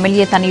జరిగాయి.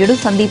 ఎమ్మెల్యే తనయుడు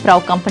సందీప్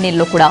రావు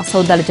కంపెనీల్లో కూడా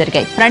సోదాలు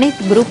జరిగాయి.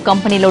 ప్రణీత్ గ్రూప్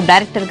కంపెనీలో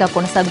డైరెక్టర్ గా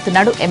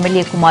కొనసాగుతున్నాడు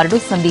ఎమ్మెల్యే కుమారుడు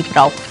సందీప్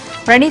రావు.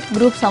 ప్రణీత్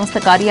గ్రూప్ సంస్థ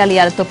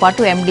కార్యాలయాలతో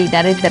పాటు ఎండీ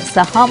నరేందర్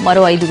సహా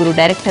మరో 5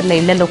 డైరెక్టర్ల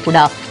ఇళ్లలో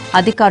కూడా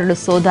అధికారులు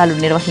సోదాలు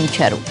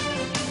నిర్వహించారు.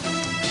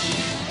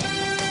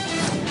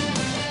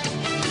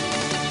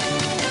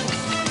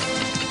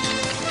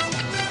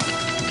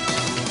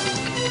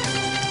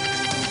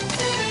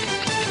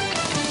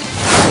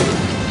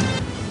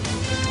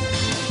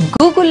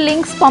 గూగుల్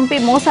లింక్స్ పంపి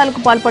మోసాలకు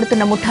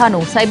పాల్పడుతున్న ముఠాను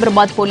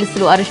సైబరాబాద్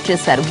పోలీసులు అరెస్ట్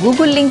చేశారు.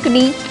 గూగుల్ లింక్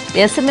ని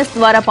ఎస్ఎంఎస్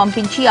ద్వారా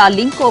పంపించి ఆ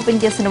లింక్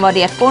ఓపెన్ చేసిన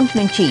వారి అకౌంట్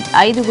నుంచి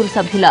 5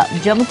 సభ్యుల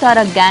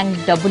జముతారా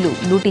గ్యాంగ్ డబ్బులు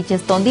లూటీ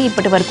చేస్తోంది.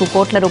 ఇప్పటి వరకు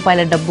కోట్ల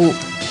రూపాయల డబ్బు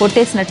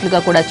కొట్టేసినట్లుగా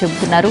కూడా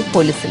చెబుతున్నారు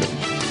పోలీసులు.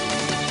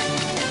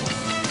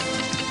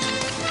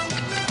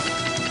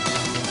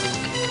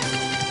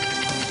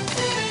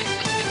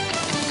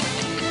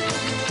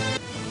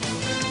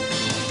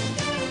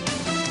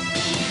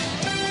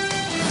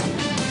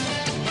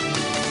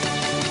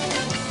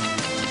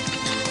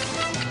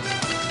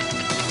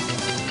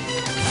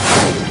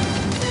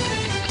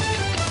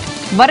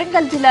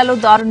 వరంగల్ జిల్లాలో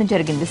దారుణం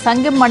జరిగింది.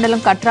 సంగెం మండలం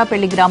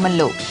కట్రాపల్లి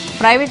గ్రామంలో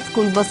ప్రైవేట్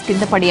స్కూల్ బస్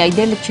కింద పడి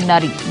 5 ఏళ్ల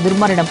చిన్నారి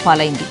దుర్మరణం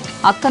పాలైంది.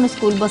 అక్కను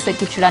స్కూల్ బస్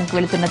ఎక్కించడానికి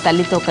వెళుతున్న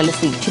తల్లితో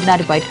కలిసి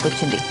చిన్నారి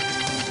బయటకొచ్చింది.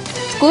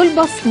 స్కూల్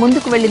బస్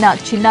ముందుకు వెళ్లిన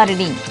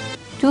చిన్నారిని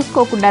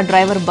చూసుకోకుండా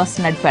డ్రైవర్ బస్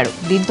నడిపాడు.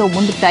 దీంతో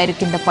ముందు టైర్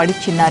కింద పడి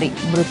చిన్నారి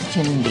మృతి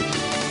చెందింది.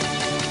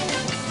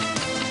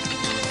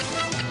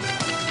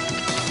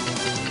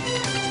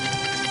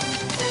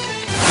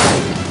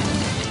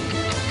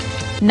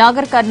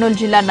 నాగర్ కర్నూలు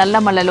జిల్లా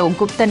నల్లమల్లలో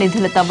గుప్త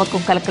నిధుల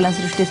తవ్వకం కలకలం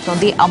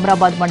సృష్టిస్తోంది.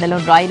 అమరాబాద్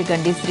మండలం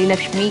రాయలగండి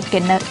శ్రీలక్ష్మి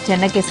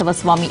చెన్నకేశవ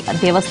స్వామి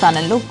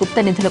దేవస్థానంలో గుప్త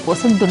నిధుల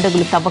కోసం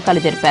దుండగులు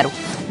తవ్వకాలు జరిపారు.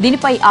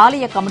 దీనిపై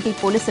ఆలయ కమిటీ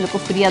పోలీసులకు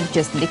ఫిర్యాదు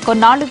చేసింది.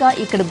 కొన్నాళ్లుగా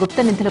ఇక్కడ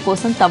గుప్త నిధుల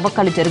కోసం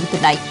తవ్వకాలు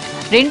జరుగుతున్నాయి.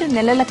 2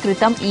 నెలల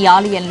క్రితం ఈ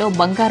ఆలయంలో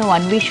బంగారం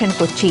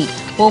అన్వేషణకొచ్చి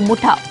ఓ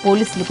ముఠా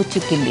పోలీసులకు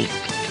చిక్కింది.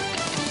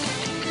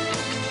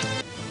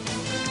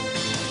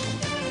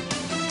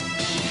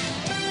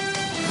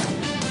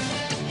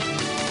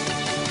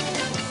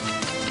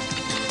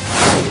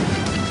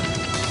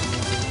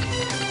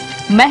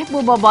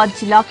 మహబూబాబాద్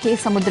జిల్లా కే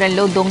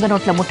సముద్రంలో దొంగ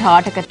నోట్ల ముఠా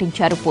ఆట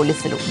కట్టించారు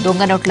పోలీసులు.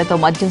 దొంగ నోట్లతో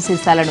మద్యం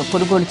సీసాలను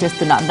కొనుగోలు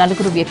చేస్తున్న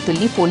 4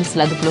 వ్యక్తుల్ని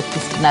పోలీసులు అదుపులోకి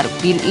తీసుకున్నారు.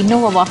 వీరు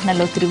ఇన్నోవా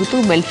వాహనంలో తిరుగుతూ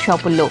బెల్ట్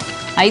షాపుల్లో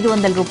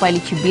 500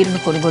 రూపాయలిచ్చి బీరును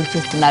కొనుగోలు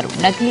చేస్తున్నారు.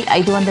 నకిలీ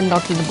 500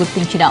 నోట్లను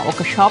గుర్తించిన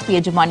ఒక షాప్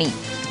యజమాని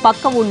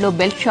పక్క ఊళ్ళో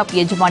బెల్ట్ షాప్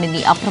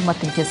యజమానిని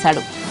అప్రమత్తం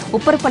చేశాడు.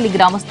 ఉప్పరపల్లి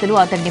గ్రామస్తులు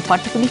అతన్ని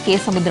పట్టుకుని కే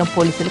సముద్రం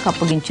పోలీసులకు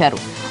అప్పగించారు.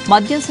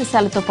 మద్యం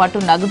సీసాలతో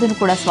పాటు నగదును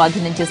కూడా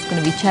స్వాధీనం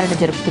చేసుకుని విచారణ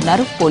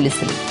జరుపుతున్నారు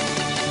పోలీసులు.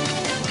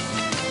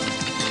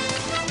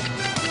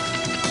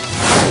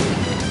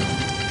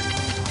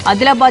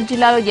 ఆదిలాబాద్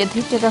జిల్లాలో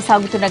యథేచ్ఛగా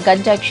సాగుతున్న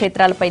గంజాయి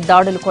క్షేత్రాలపై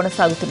దాడులు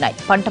కొనసాగుతున్నాయి.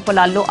 పంట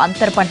పొలాల్లో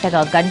అంతర్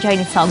పంటగా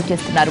గంజాయిని సాగు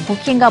చేస్తున్నారు.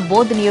 ముఖ్యంగా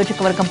బోధ్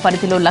నియోజకవర్గం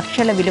పరిధిలో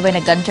లక్షల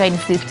విలువైన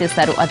గంజాయిని సీజ్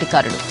చేశారు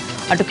అధికారులు.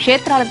 అటు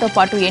క్షేత్రాలతో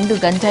పాటు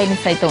ఎండు గంజాయిని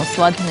సైతం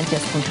స్వాధీనం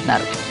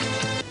చేసుకుంటున్నారు.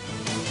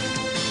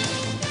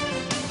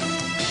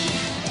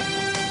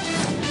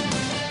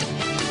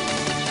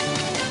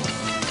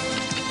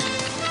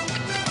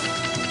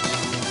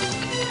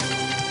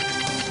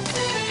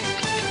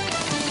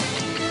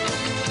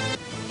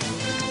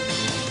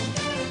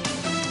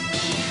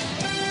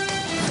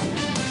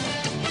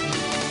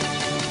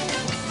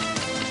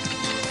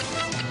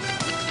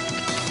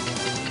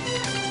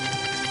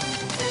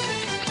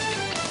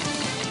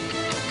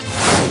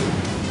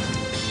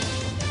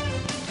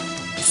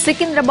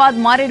 సికింద్రాబాద్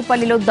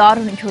మారేడుపల్లిలో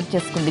దారుణం చోటు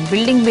చేసుకుంది.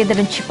 బిల్డింగ్ మీద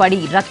నుంచి పడి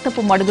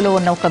రక్తపు మడుగులో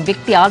ఉన్న ఒక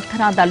వ్యక్తి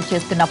ఆర్తనాదాలు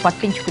చేస్తున్నా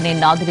పట్టించుకునే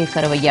నాదుడే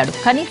కరువయ్యాడు.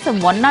 కనీసం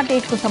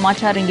 108కు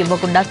సమాచారం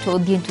ఇవ్వకుండా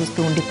చోద్యం చూస్తూ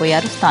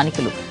ఉండిపోయారు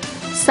స్థానికులు.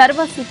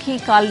 సర్వసుఖీ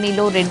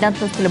కాలనీలో 2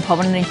 అంతస్తుల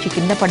భవనం నుంచి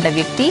కింద పడ్డ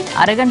వ్యక్తి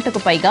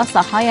అరగంటకు పైగా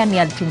సహాయాన్ని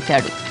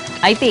అర్జించాడు.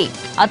 అయితే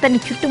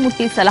అతన్ని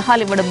చుట్టుముట్టి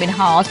సలహాలివ్వడం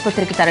మినహా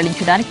ఆసుపత్రికి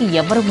తరలించడానికి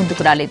ఎవరూ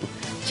ముందుకు రాలేదు.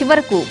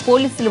 చివరకు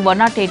పోలీసులు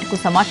 108కు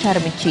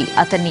సమాచారం ఇచ్చి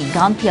అతన్ని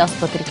గాంధీ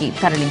ఆసుపత్రికి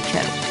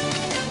తరలించారు.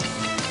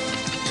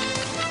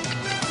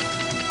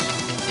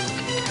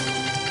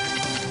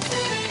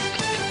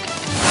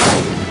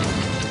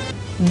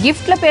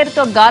 గిఫ్ట్ల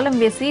పేరుతో గాలం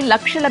వేసి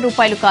లక్షల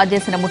రూపాయలు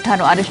కాజేసిన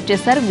ముఠాను అరెస్ట్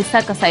చేశారు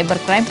విశాఖ సైబర్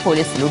క్రైమ్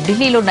పోలీసులు.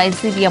 ఢిల్లీలో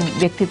నైజీరియా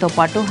వ్యక్తితో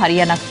పాటు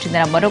హర్యానాకు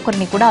చెందిన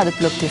మరొకరిని కూడా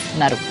అదుపులోకి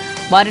తీసుకున్నారు.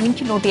 వారి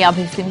నుంచి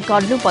 150 సిమ్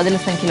కార్డులు, 10ల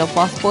సంఖ్యలో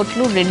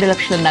పాస్పోర్ట్లు, 2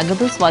 లక్షల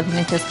నగదు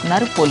స్వాధీనం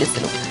చేసుకున్నారు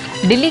పోలీసులు.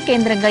 ఢిల్లీ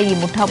కేంద్రంగా ఈ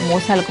ముఠా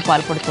మోసాలకు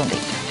పాల్పడుతోంది.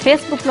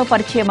 ఫేస్బుక్లో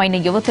పరిచయమైన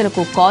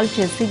యువతులకు కాల్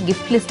చేసి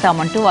గిఫ్ట్లు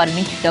ఇస్తామంటూ వారి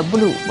నుంచి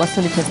డబ్బులు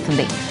వసూలు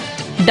చేస్తుంది.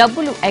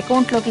 డబ్బులు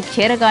అకౌంట్లోకి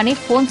చేరగానే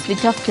ఫోన్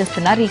స్విచ్ ఆఫ్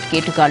చేస్తున్నారు ఈ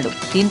కేటుగాళ్లు.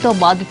 దీంతో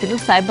బాధితులు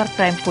సైబర్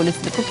క్రైమ్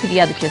పోలీసులకు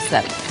ఫిర్యాదు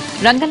చేశారు.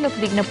 రంగంలోకి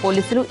దిగిన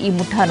పోలీసులు ఈ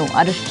ముఠాను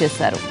అరెస్ట్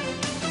చేశారు.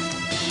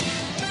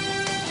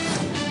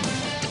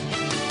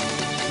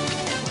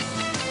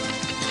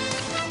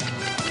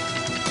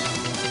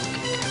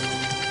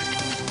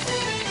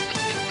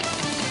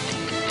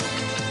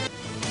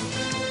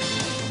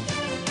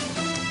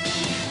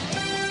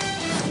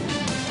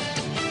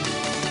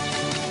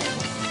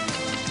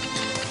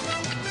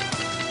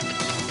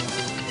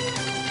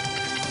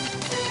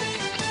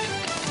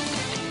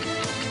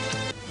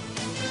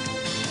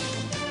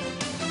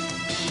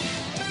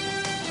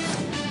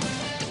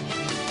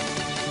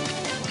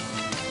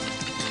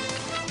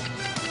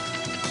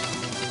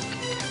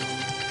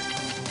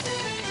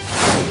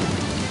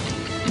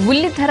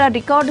 ఉల్లి ధర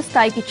రికార్డు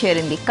స్థాయికి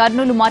చేరింది.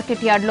 కర్నూలు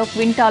మార్కెట్ యార్డ్లో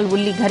క్వింటాల్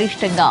ఉల్లి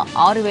గరిష్టంగా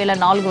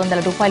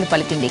 6,400 రూపాయలు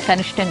పలికింది.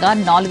 కనిష్టంగా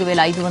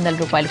 4,500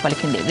 రూపాయలు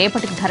పలికింది.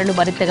 రేపటికి ధరలు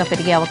మరింతగా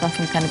పెరిగే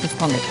అవకాశం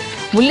కనిపిస్తోంది.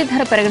 ఉల్లి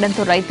ధర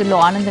పెరగడంతో రైతుల్లో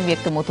ఆనందం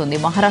వ్యక్తమవుతోంది.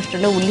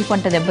 మహారాష్ట్రలో ఉల్లి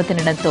పంట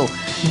దెబ్బతినడంతో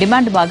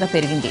డిమాండ్ బాగా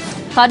పెరిగింది.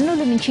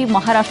 కర్నూలు నుంచి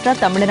మహారాష్ట్ర,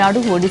 తమిళనాడు,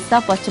 ఒడిశా,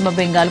 పశ్చిమ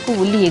బెంగాల్కు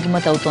ఉల్లి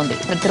ఎగుమతి అవుతోంది.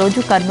 ప్రతిరోజు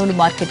కర్నూలు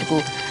మార్కెట్కు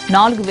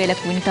 4,000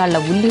 క్వింటాళ్ల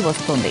ఉల్లి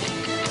వస్తోంది.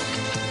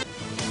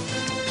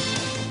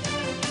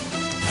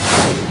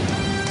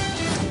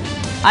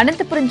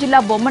 అనంతపురం జిల్లా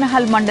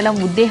బొమ్మనహల్ మండలం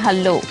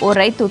ఉద్దేహల్లో ఓ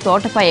రైతు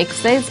తోటపై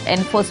ఎక్సైజ్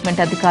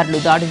ఎన్ఫోర్స్మెంట్ అధికారులు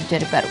దాడులు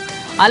జరిపారు.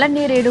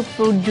 అలనేరేడు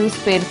ఫ్రూట్ జ్యూస్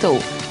పేరుతో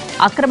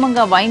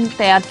అక్రమంగా వైన్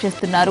తయారు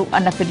చేస్తున్నారు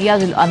అన్న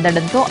ఫిర్యాదులు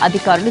అందడంతో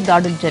అధికారులు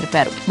దాడులు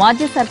జరిపారు.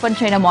 మాజీ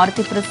సర్పంచ్ అయిన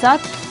మారుతి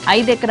ప్రసాద్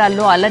 5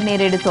 ఎకరాల్లో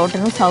అల్లనేరేడు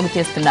తోటను సాగు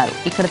చేస్తున్నారు.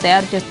 ఇక్కడ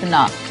తయారు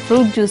చేస్తున్న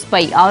ఫ్రూట్ జ్యూస్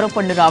పై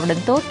ఆరోపణలు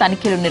రావడంతో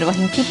తనిఖీలు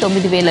నిర్వహించి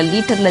 9,000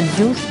 లీటర్ల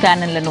జ్యూస్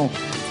క్యాన్లను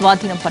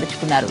స్వాధీనం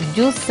పరుచుకున్నారు.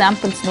 జ్యూస్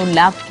శాంపిల్స్ ను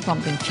ల్యాబ్ కి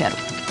పంపించారు.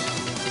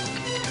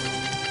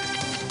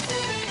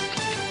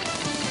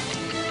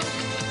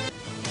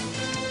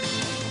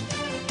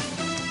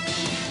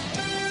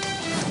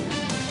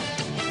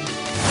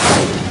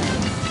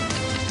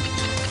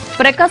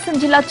 ప్రకాశం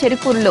జిల్లా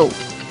చెరుకూరులో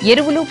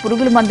ఎరువులు,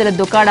 పురుగుల మందుల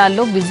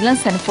దుకాణాల్లో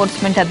విజిలెన్స్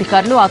ఎన్ఫోర్స్మెంట్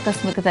అధికారులు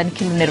ఆకస్మిక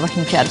తనిఖీలు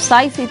నిర్వహించారు.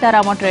 సాయి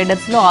సీతారామ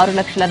ట్రేడర్స్ లో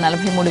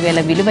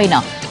 6,43,000 విలువైన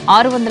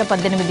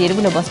 618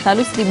 ఎరువుల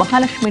బస్తాలు, శ్రీ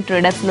మహాలక్ష్మి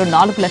ట్రేడర్స్ లో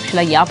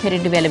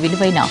 4,52,000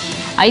 విలువైన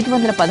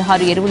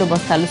 516 ఎరువుల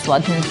బస్తాలు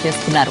స్వాధీనం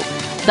చేసుకున్నారు.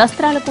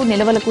 దస్త్రాలకు,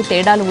 నిల్వలకు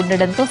తేడాలు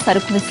ఉండడంతో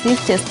సరుకును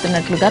సీజ్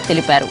చేస్తున్నట్లుగా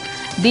తెలిపారు.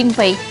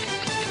 దీనిపై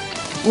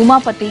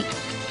ఉమాపతి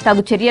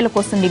తగు చర్యల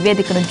కోసం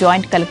నివేదికను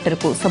జాయింట్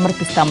కలెక్టర్కు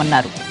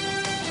సమర్పిస్తామన్నారు.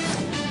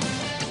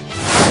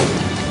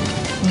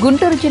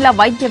 గుంటూరు జిల్లా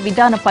వైద్య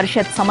విధాన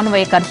పరిషత్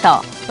సమన్వయకర్త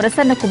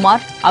ప్రసన్న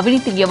కుమార్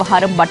అవినీతి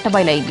వ్యవహారం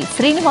బట్టబయలైంది.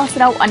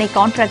 శ్రీనివాసరావు అనే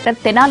కాంట్రాక్టర్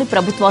తెనాలి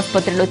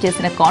ప్రభుత్వాసుపత్రిలో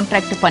చేసిన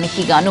కాంట్రాక్టు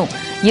పనికి గాను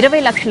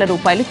 20 లక్షల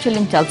రూపాయలు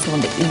చెల్లించాల్సి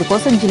ఉంది.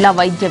 ఇందుకోసం జిల్లా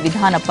వైద్య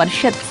విధాన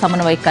పరిషత్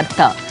సమన్వయకర్త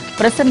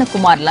ప్రసన్న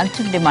కుమార్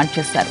లంచం డిమాండ్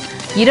చేశారు.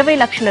 20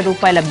 లక్షల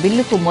రూపాయల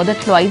బిల్లుకు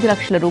మొదట్లో 5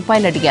 లక్షల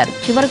రూపాయలు అడిగారు.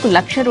 చివరకు 1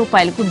 లక్ష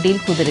రూపాయలకు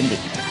డీల్ కుదిరింది.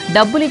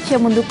 డబ్బులిచ్చే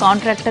ముందు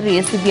కాంట్రాక్టర్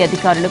ఏసీబీ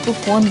అధికారులకు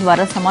ఫోన్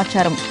ద్వారా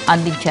సమాచారం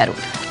అందించారు.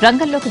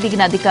 రంగంలోకి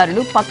దిగిన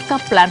అధికారులు పక్కా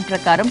ప్లాన్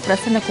ప్రకారం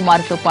ప్రసన్న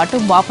కుమార్తో పాటు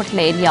బాపట్ల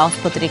ఏరియా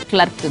ఆసుపత్రి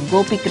క్లర్క్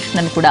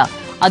గోపీకృష్ణన్ కూడా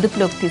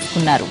అదుపులోకి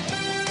తీసుకున్నారు.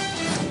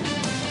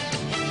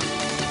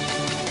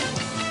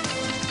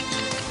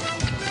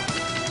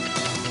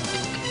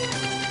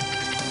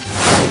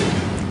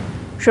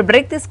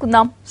 బ్రేక్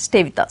తీసుకుందాం. Stay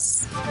with us.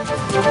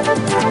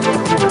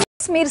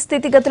 కశ్మీర్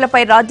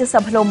స్థితిగతులపై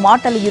రాజ్యసభలో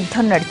మాటల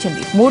యుద్ధం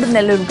నడిచింది. 3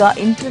 నెలలుగా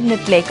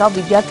ఇంటర్నెట్ లేక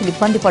విద్యార్థులు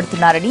ఇబ్బంది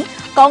పడుతున్నారని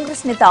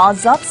కాంగ్రెస్ నేత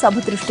ఆజాద్ సభ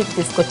దృష్టికి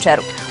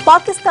తీసుకొచ్చారు.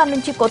 పాకిస్తాన్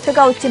నుంచి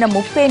కొత్తగా వచ్చిన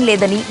ముప్పేం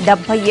లేదని,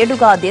 70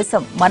 ఏళ్లుగా ఆ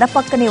దేశం మన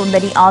పక్కనే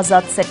ఉందని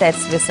ఆజాద్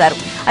సెటైర్స్ వేశారు.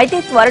 అయితే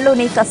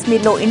త్వరలోనే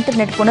కశ్మీర్లో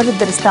ఇంటర్నెట్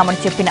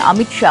పునరుద్ధరిస్తామని చెప్పిన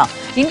అమిత్ షా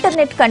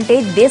ఇంటర్నెట్ కంటే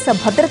దేశ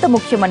భద్రత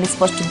ముఖ్యమని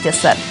స్పష్టం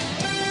చేశారు.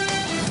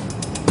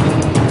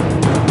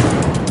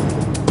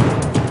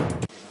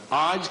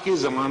 आज के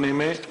जमाने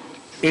में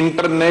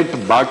इंटरनेट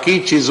बाकी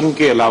चीजों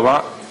के अलावा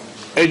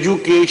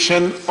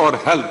एजुकेशन और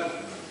हेल्थ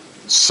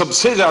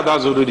सबसे ज्यादा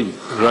जरूरी।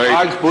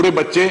 आज पूरे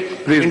बच्चे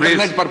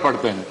इंटरनेट पर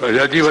पढ़ते हैं।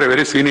 Rajaji, you are a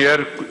very senior.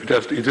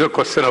 It is a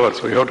question hour,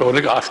 so you have to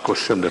only ask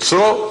question.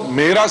 So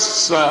मेरा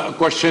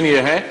क्वेश्चन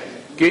यह है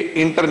कि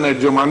इंटरनेट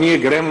जो माननीय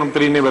गृह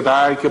मंत्री ने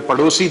बताया कि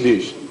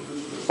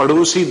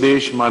पड़ोसी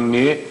देश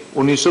माननीय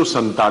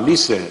 1947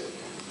 से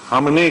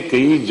हमने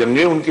कई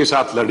जंगें उनके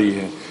साथ लड़ी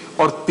हैं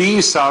और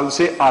 30 साल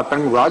से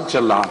आतंकवाद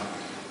चल रहा है।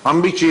 हम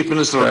भी चीफ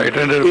मिनिस्टर एक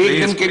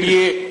दिन के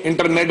लिए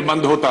इंटरनेट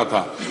बंद होता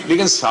था,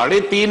 लेकिन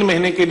 3.5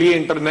 महीने के लिए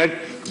इंटरनेट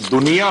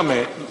दुनिया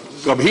में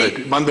कभी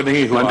बंद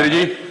नहीं हुआ मंत्री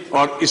जी।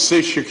 और इससे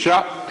शिक्षा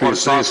और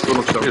स्वास्थ्य को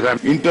नुकसान।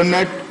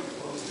 इंटरनेट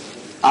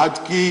आज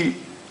की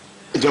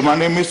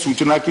जमाने में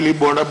सूचना के लिए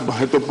बड़ा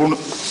महत्वपूर्ण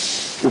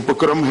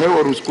उपक्रम है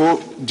और उसको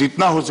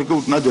जितना हो सके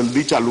उतना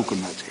जल्दी चालू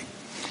करना चाहिए।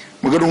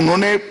 मगर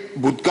उन्होंने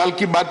भूतकाल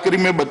की बात करी।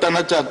 मैं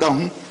बताना चाहता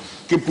हूं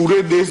कि पूरे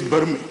देश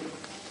भर में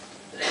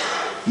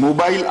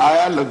मोबाइल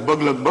आया लगभग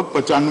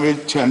 95,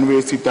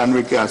 96,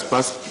 97 के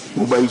आसपास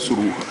मोबाइल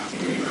शुरू हुआ।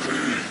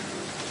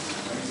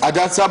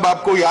 आजाद साहब,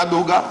 आपको याद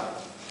होगा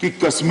कि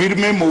कश्मीर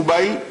में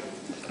मोबाइल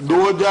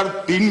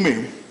 2003 में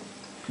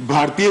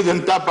भारतीय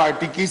जनता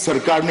पार्टी की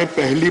सरकार ने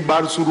पहली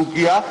बार शुरू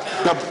किया,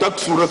 तब तक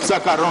सुरक्षा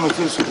कारणों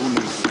से शुरू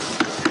नहीं।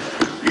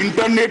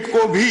 इंटरनेट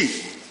को भी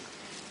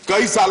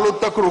कई सालों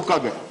तक रोका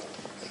गया।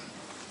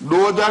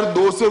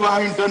 2002 से वहां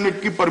इंटरनेट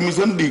की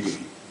परमिशन दी गई।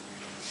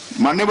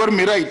 मान्यवर,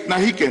 मेरा इतना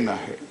ही कहना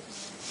है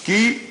कि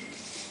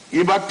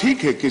ये बात ठीक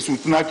है कि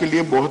सूचना के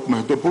लिए बहुत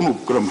महत्वपूर्ण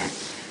उपक्रम है,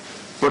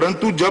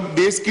 परंतु जब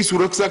देश की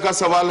सुरक्षा का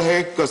सवाल है,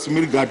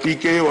 कश्मीर घाटी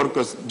के और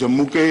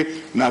जम्मू के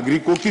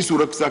नागरिकों की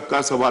सुरक्षा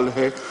का सवाल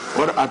है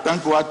और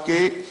आतंकवाद के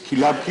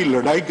खिलाफ की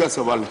लड़ाई का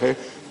सवाल है,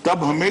 तब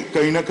हमें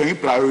कहीं ना कहीं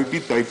प्रायोरिटी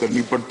तय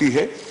करनी पड़ती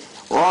है।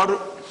 और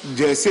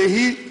जैसे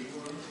ही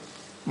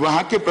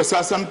वहां के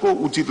प्रशासन को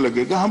उचित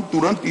लगेगा, हम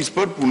तुरंत इस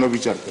पर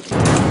पुनर्विचार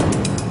करेंगे।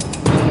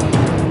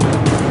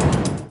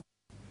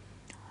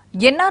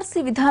 ఎన్ఆర్సీ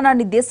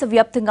విధానాన్ని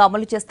దేశవ్యాప్తంగా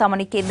అమలు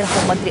చేస్తామని కేంద్ర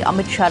హోంమంత్రి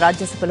అమిత్ షా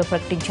రాజ్యసభలో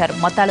ప్రకటించారు.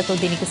 మతాలతో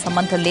దీనికి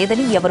సంబంధం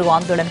లేదని, ఎవరూ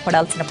ఆందోళన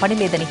పడాల్సిన పని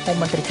లేదని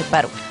హోంమంత్రి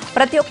చెప్పారు.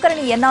 ప్రతి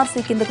ఒక్కరిని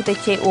ఎన్ఆర్సీ కిందకు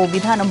తెచ్చే ఓ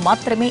విధానం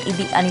మాత్రమే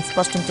ఇది అని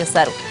స్పష్టం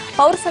చేశారు.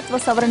 పౌరసత్వ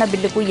సవరణ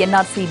బిల్లుకు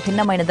ఎన్ఆర్సీ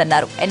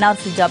భిన్నమైనదన్నారు.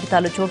 ఎన్ఆర్సీ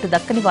జాబితాలో చోటు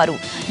దక్కని వారు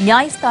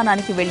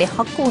న్యాయస్థానానికి వెళ్లే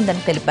హక్కు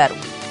ఉందని తెలిపారు.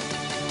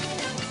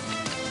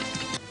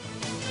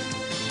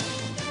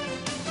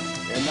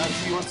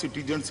 एनआरसी और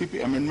सिटीजनशिप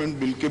अमेंडमेंट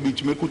बिल के बीच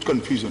में कुछ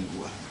कंफ्यूजन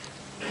हुआ है।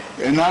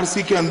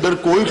 एनआरसी के अंदर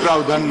कोई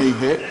प्रावधान नहीं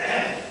है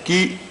कि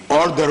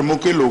और धर्मों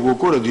के लोगों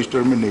को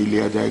रजिस्टर में नहीं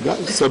लिया जाएगा,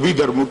 सभी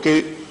धर्मों के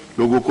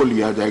लोगों को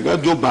लिया जाएगा।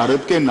 जो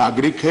भारत के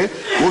नागरिक है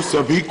वो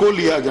सभी को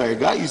लिया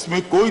जाएगा।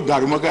 इसमें कोई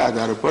धर्म के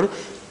आधार पर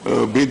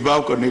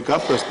भेदभाव करने का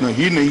प्रश्न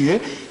ही नहीं है।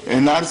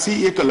 एनआरसी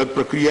एक अलग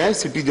प्रक्रिया है,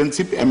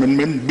 सिटीजनशिप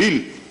अमेंडमेंट बिल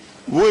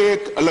वो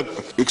एक अलग।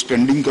 एक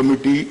स्टैंडिंग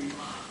कमेटी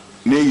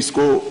ने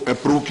इसको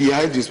अप्रूव किया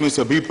है जिसमें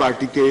सभी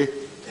पार्टी के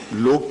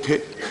लोग थे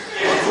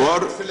और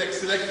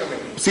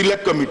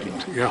सिलेक्ट कमेटी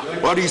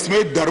और इसमें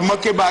धर्म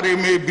के बारे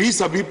में भी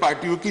सभी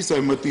पार्टियों की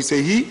सहमति से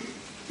ही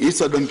इस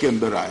सदन के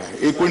अंदर आया है।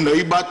 ये कोई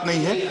नई बात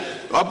नहीं है।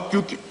 अब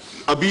क्योंकि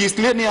अभी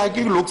इसलिए नहीं आया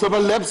कि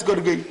लोकसभा लैप्स कर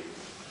गई,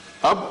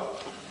 अब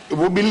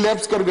वो बिल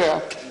लैप्स कर गया,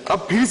 अब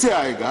फिर से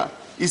आएगा।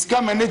 इसका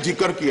मैंने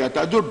जिक्र किया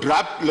था, जो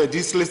ड्राफ्ट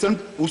लेजिस्लेशन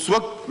उस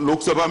वक्त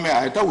लोकसभा में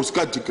आया था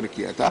उसका जिक्र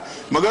किया था,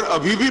 मगर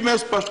अभी भी मैं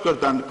स्पष्ट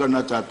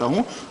करना चाहता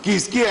हूं कि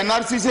इसकी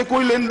एनआरसी से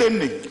कोई लेन देन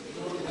नहीं,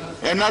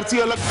 एनआरसी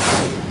अलग।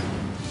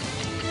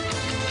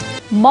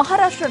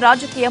 మహారాష్ట్ర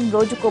రాజకీయం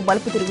రోజుకో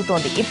మలుపు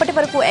తిరుగుతోంది. ఇప్పటి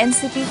వరకు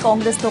ఎన్సీపీ,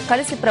 కాంగ్రెస్ తో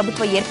కలిసి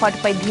ప్రభుత్వ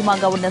ఏర్పాటుపై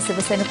ధీమాగా ఉన్న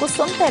శివసేనకు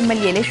సొంత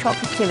ఎమ్మెల్యేలే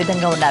షాక్ ఇచ్చే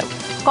విధంగా ఉన్నారు.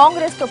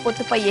 కాంగ్రెస్ తో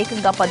పొత్తుపై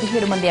ఏకంగా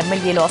 17 మంది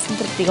ఎమ్మెల్యేలు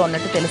అసంతృప్తిగా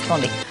ఉన్నట్టు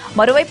తెలుస్తోంది.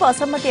 మరోవైపు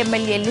అసమ్మతి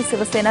ఎమ్మెల్యేల్ని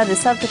శివసేన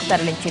రిసార్టుకు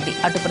తరలించింది.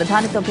 అటు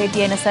ప్రధానితో భేటీ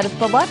అయిన శరద్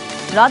పవార్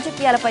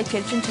రాజకీయాలపై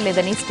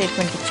చర్చించలేదని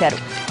స్టేట్మెంట్ ఇచ్చారు.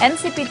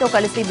 ఎన్సీపీతో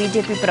కలిసి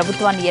బీజేపీ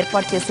ప్రభుత్వాన్ని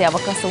ఏర్పాటు చేసే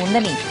అవకాశం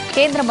ఉందని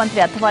కేంద్ర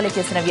మంత్రి అథవాలే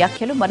చేసిన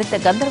వ్యాఖ్యలు మరింత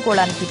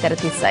గందరగోళానికి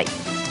తెరతీశాయి.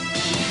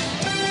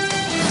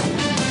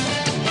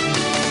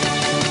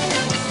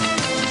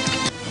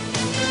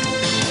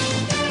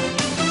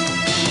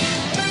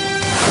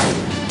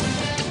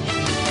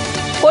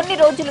 కొన్ని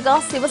రోజులుగా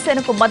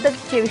శివసేనకు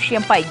మద్దతిచ్చే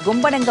విషయంపై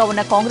గుంబనంగా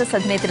ఉన్న కాంగ్రెస్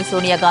అధినేత్రి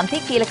సోనియా గాంధీ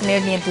కీలక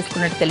నిర్ణయం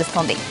తీసుకున్నట్టు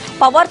తెలుస్తోంది.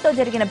 పవార్తో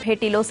జరిగిన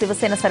భేటీలో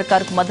శివసేన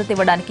సర్కారుకు మద్దతు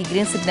ఇవ్వడానికి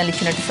గ్రీన్ సిగ్నల్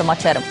ఇచ్చినట్టు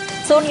సమాచారం.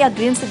 సోనియా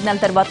గ్రీన్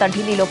సిగ్నల్ తర్వాత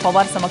ఢిల్లీలో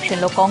పవార్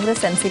సమక్షంలో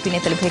కాంగ్రెస్, ఎన్సీపీ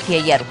నేతలు భేటీ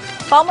అయ్యారు.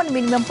 కామన్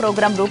మినిమం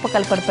ప్రోగ్రాం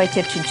రూపకల్పనపై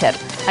చర్చించారు.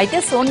 అయితే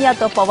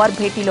సోనియాతో పవార్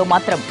భేటీలో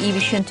మాత్రం ఈ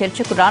విషయం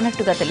చర్చకు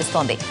రానట్టుగా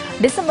తెలుస్తోంది.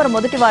 డిసెంబర్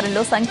మొదటి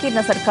వారంలో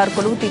సంకీర్ణ సర్కారు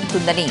కొలువు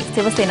తీరుతుందని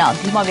శివసేన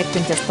ధీమా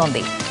వ్యక్తం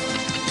చేస్తోంది.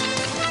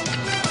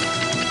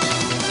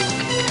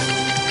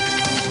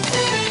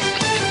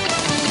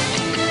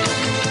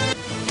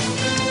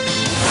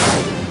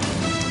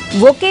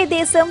 ఒకే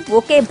దేశం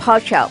ఒకే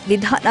భాష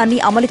విధానాన్ని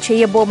అమలు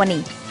చేయబోమని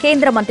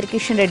కేంద్ర మంత్రి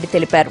కిషన్ రెడ్డి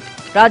తెలిపారు.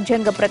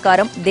 రాజ్యాంగ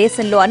ప్రకారం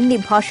దేశంలో అన్ని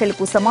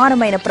భాషలకు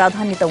సమానమైన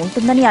ప్రాధాన్యత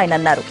ఉంటుందని ఆయన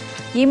అన్నారు.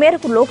 ఈ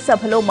మేరకు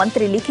లోక్సభలో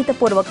మంత్రి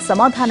లిఖితపూర్వక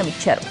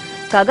సమాధానమిచ్చారు.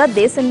 కాగా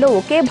దేశంలో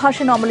ఒకే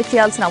భాషను అమలు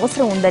చేయాల్సిన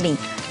అవసరం ఉందని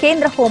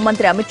కేంద్ర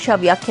హోంమంత్రి అమిత్ షా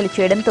వ్యాఖ్యలు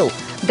చేయడంతో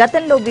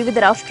గతంలో వివిధ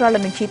రాష్ట్రాల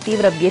నుంచి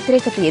తీవ్ర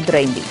వ్యతిరేకత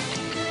ఎదురైంది.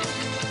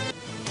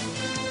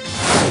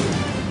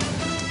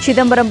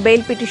 చిదంబరం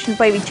బెయిల్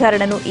పిటిషన్పై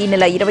విచారణను ఈ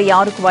నెల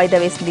 26కు వాయిదా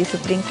వేసింది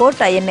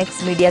సుప్రీంకోర్టు.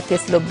 ఐఎన్ఎక్స్ మీడియా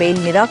కేసులో బెయిల్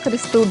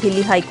నిరాకరిస్తూ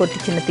ఢిల్లీ హైకోర్టు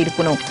ఇచ్చిన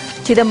తీర్పును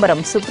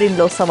చిదంబరం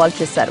సుప్రీంలో సవాల్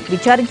చేశారు.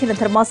 విచారించిన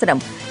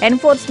ధర్మాసనం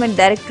ఎన్ఫోర్స్మెంట్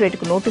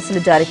డైరెక్టరేట్కు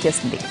నోటీసులు జారీ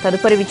చేసింది.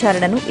 తదుపరి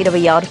విచారణను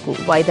 26కు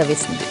వాయిదా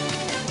వేసింది.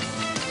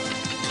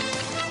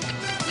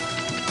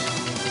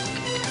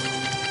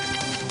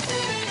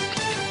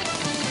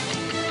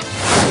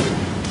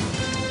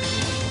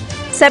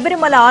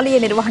 శబరిమల ఆలయ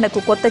నిర్వహణకు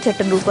కొత్త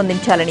చట్టం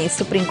రూపొందించాలని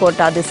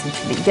సుప్రీంకోర్టు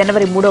ఆదేశించింది.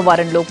 జనవరి 3వ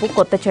వారంలోపు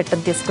కొత్త చట్టం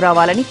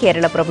తీసుకురావాలని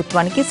కేరళ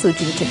ప్రభుత్వానికి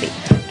సూచించింది.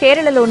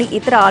 కేరళలోని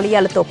ఇతర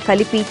ఆలయాలతో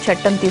కలిపి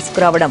చట్టం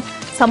తీసుకురావడం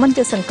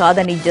సమంజసం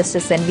కాదని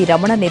జస్టిస్ ఎన్వి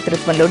రమణ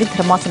నేతృత్వంలోని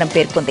ధర్మాసనం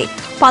పేర్కొంది.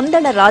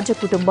 పందళ్ల రాజ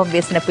కుటుంబం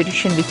వేసిన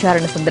పిటిషన్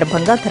విచారణ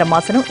సందర్భంగా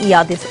ధర్మాసనం ఈ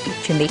ఆదేశం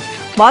ఇచ్చింది.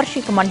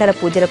 వార్షిక మండల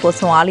పూజల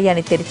కోసం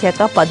ఆలయాన్ని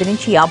తెరిచాక 10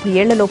 నుంచి 50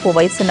 ఏళ్లలోపు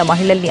వయసున్న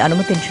మహిళల్ని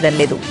అనుమతించడం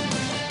లేదు.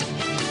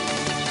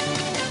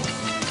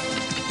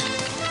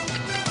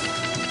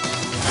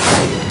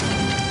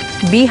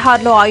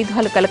 బీహార్లో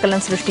ఆయుధాలు కలకలం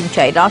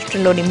సృష్టించాయి.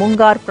 రాష్ట్రంలోని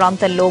ముంగార్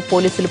ప్రాంతంలో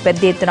పోలీసులు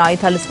పెద్ద ఎత్తున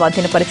ఆయుధాలు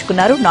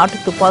స్వాధీనపరుచుకున్నారు. నాటు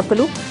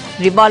తుపాకులు,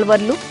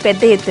 రివాల్వర్లు,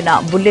 పెద్ద ఎత్తున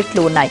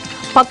బుల్లెట్లు ఉన్నాయి.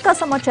 పక్కా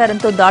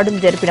సమాచారంతో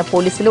దాడులు జరిపిన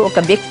పోలీసులు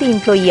ఒక వ్యక్తి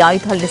ఇంట్లో ఈ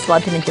ఆయుధాలను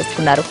స్వాధీనం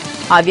చేసుకున్నారు.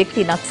 ఆ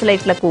వ్యక్తి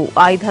నక్సలైట్లకు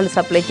ఆయుధాలు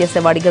సప్లై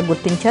చేసేవాడిగా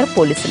గుర్తించారు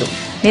పోలీసులు.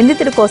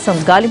 నిందితుడి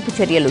కోసం గాలింపు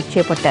చర్యలు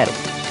చేపట్టారు.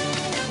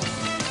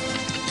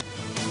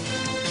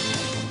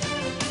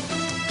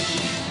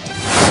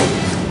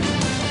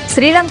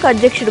 శ్రీలంక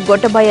అధ్యక్షుడు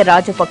గోటబాయ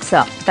రాజపక్స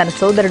తన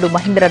సోదరుడు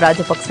మహీంద్ర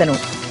రాజపక్సను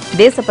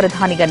దేశ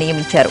ప్రధానిగా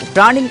నియమించారు.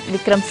 రాణిల్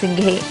విక్రమ్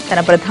సింఘే తన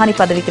ప్రధాని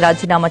పదవికి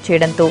రాజీనామా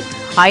చేయడంతో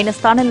ఆయన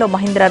స్థానంలో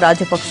మహీంద్ర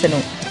రాజపక్సను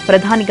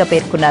ప్రధానిగా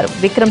పేర్కొన్నారు.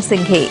 విక్రమ్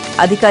సింఘే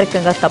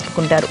అధికారికంగా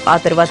తప్పుకుంటారు. ఆ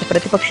తర్వాత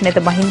ప్రతిపక్ష నేత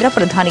మహీంద్ర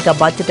ప్రధానిగా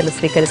బాధ్యతలు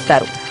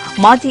స్వీకరిస్తారు.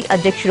 మాజీ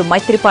అధ్యక్షుడు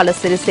మైత్రిపాల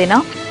సిరిసేన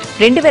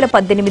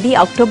 2018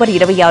 అక్టోబర్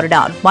 26న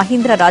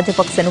మహీంద్ర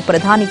రాజపక్సెను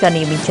ప్రధానిగా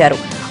నియమించారు.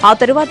 ఆ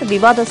తరువాత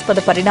వివాదాస్పద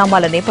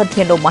పరిణామాల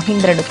నేపథ్యంలో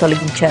మహీంద్రను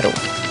తొలగించారు.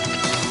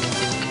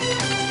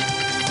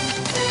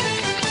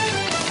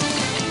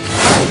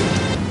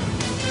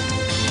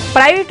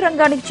 ప్రైవేట్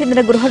రంగానికి చెందిన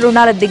గృహ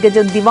రుణాల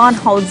దిగ్గజం దివాన్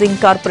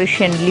హౌసింగ్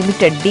కార్పొరేషన్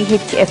లిమిటెడ్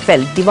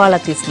DHFL దివాళా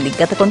తీసింది.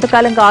 గత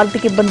కొంతకాలంగా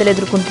ఆర్థిక ఇబ్బందులు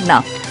ఎదుర్కొంటున్న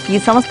ఈ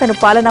సంస్థను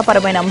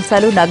పాలనాపరమైన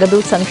అంశాలు, నగదు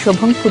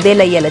సంక్షోభం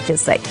కుదేలయ్యేలా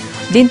చేశాయి.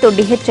 దీంతో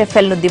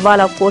DHFL ను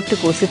దివాళా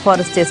కోర్టుకు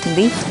సిఫారసు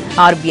చేసింది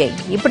RBI.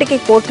 ఇప్పటికే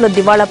కోర్టులో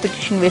దివాళా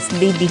పిటిషన్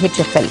వేసింది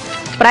DHFL.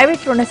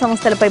 ప్రైవేట్ రుణ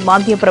సంస్థలపై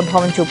మాంద్య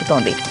ప్రభావం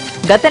చూపుతోంది.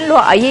 గతంలో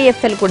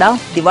IIFL కూడా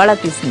దివాళా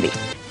తీసింది.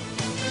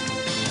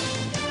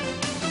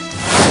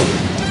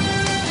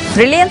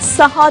 రిలయన్స్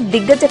సహా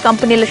దిగ్గజ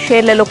కంపెనీల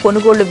షేర్లలో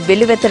కొనుగోళ్లు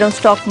వెల్లువెత్తడం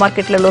స్టాక్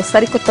మార్కెట్లలో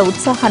సరికొత్త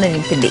ఉత్సాహాన్ని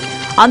నింపింది.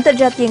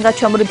 అంతర్జాతీయంగా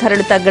చమురు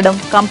ధరలు తగ్గడం,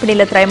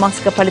 కంపెనీల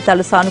త్రైమాసిక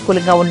ఫలితాలు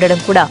సానుకూలంగా ఉండడం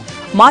కూడా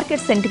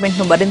మార్కెట్ సెంటిమెంట్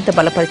ను మరింత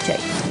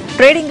బలపరిచాయి.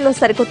 ట్రేడింగ్ లో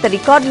సరికొత్త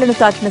రికార్డులను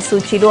తాకిన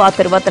సూచీలు ఆ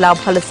తర్వాత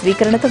లాభాల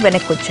స్వీకరణతో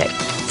వెనక్కొచ్చాయి.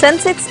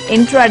 సెన్సెక్స్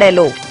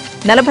ఇంట్రాడేలో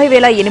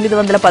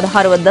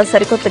 40,816 వద్ద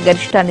సరికొత్త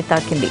గరిష్టాన్ని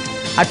తాకింది.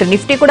 అటు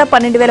నిఫ్టీ కూడా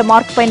 12,000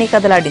 మార్కు పైనే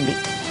కదలాడింది.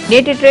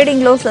 నేటి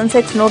ట్రేడింగ్ లో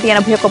సెన్సెక్స్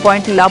 181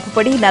 పాయింట్లు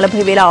లాభపడి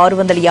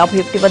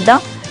 40,651 వద్ద,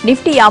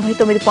 నిఫ్టీ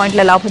 59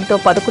 పాయింట్ల లాభంతో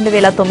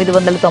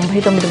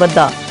 11,999 వద్ద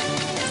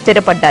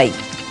స్థిరపడ్డాయి.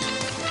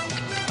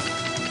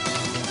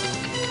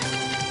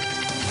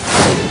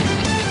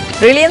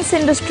 రిలయన్స్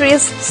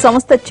ఇండస్ట్రీస్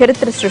సంస్థ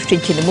చరిత్ర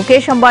సృష్టించింది.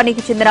 ముఖేష్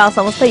అంబానీకి చెందిన ఆ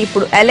సంస్థ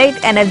ఇప్పుడు ఎలైట్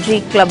ఎనర్జీ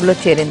క్లబ్ లో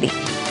చేరింది.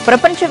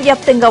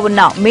 ప్రపంచవ్యాప్తంగా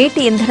ఉన్న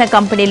మేటి ఇంధన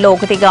కంపెనీల్లో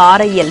ఒకటిగా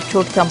RIL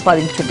చోటు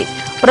సంపాదించింది.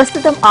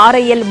 ప్రస్తుతం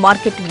RIL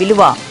మార్కెట్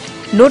విలువ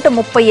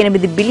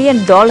 $138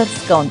 బిలియన్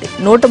గా ఉంది.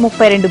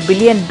 $132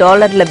 బిలియన్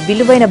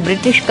విలువైన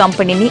బ్రిటిష్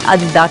కంపెనీని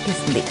అది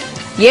దాటేసింది.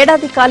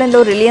 ఏడాది కాలంలో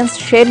రిలయన్స్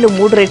షేర్లు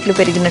 3 రెట్లు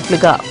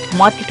పెరిగినట్లుగా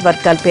మార్కెట్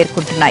వర్గాలు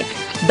పేర్కొంటున్నాయి.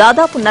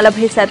 దాదాపు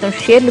 40%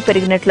 షేర్లు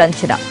పెరిగినట్లు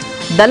అంచనా.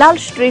 దలాల్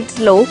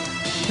స్ట్రీట్స్ లో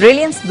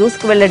రిలయన్స్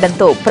దూసుకు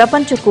వెళ్లడంతో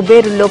ప్రపంచ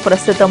కుబేరుల్లో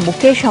ప్రస్తుతం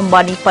ముఖేష్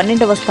అంబానీ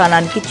 12వ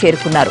స్థానానికి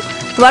చేరుకున్నారు.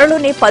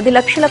 త్వరలోనే 10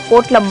 లక్షల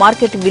కోట్ల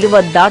మార్కెట్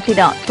విలువ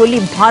దాటిన తొలి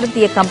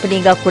భారతీయ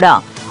కంపెనీగా కూడా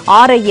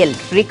RIL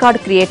రికార్డు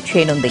క్రియేట్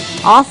చేయనుంది.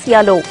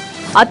 ఆసియాలో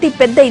అతి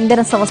పెద్ద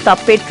ఇంధన సంస్థ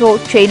పెట్రో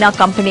చైనా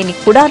కంపెనీని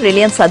కూడా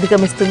రిలయన్స్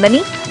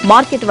అధిగమిస్తుందని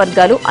మార్కెట్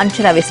వర్గాలు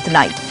అంచనా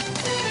వేస్తున్నాయి.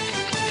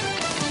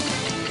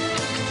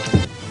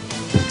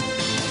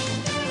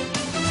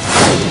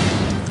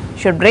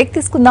 బ్రేక్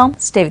తీసుకుందాం.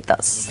 Stay with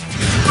us.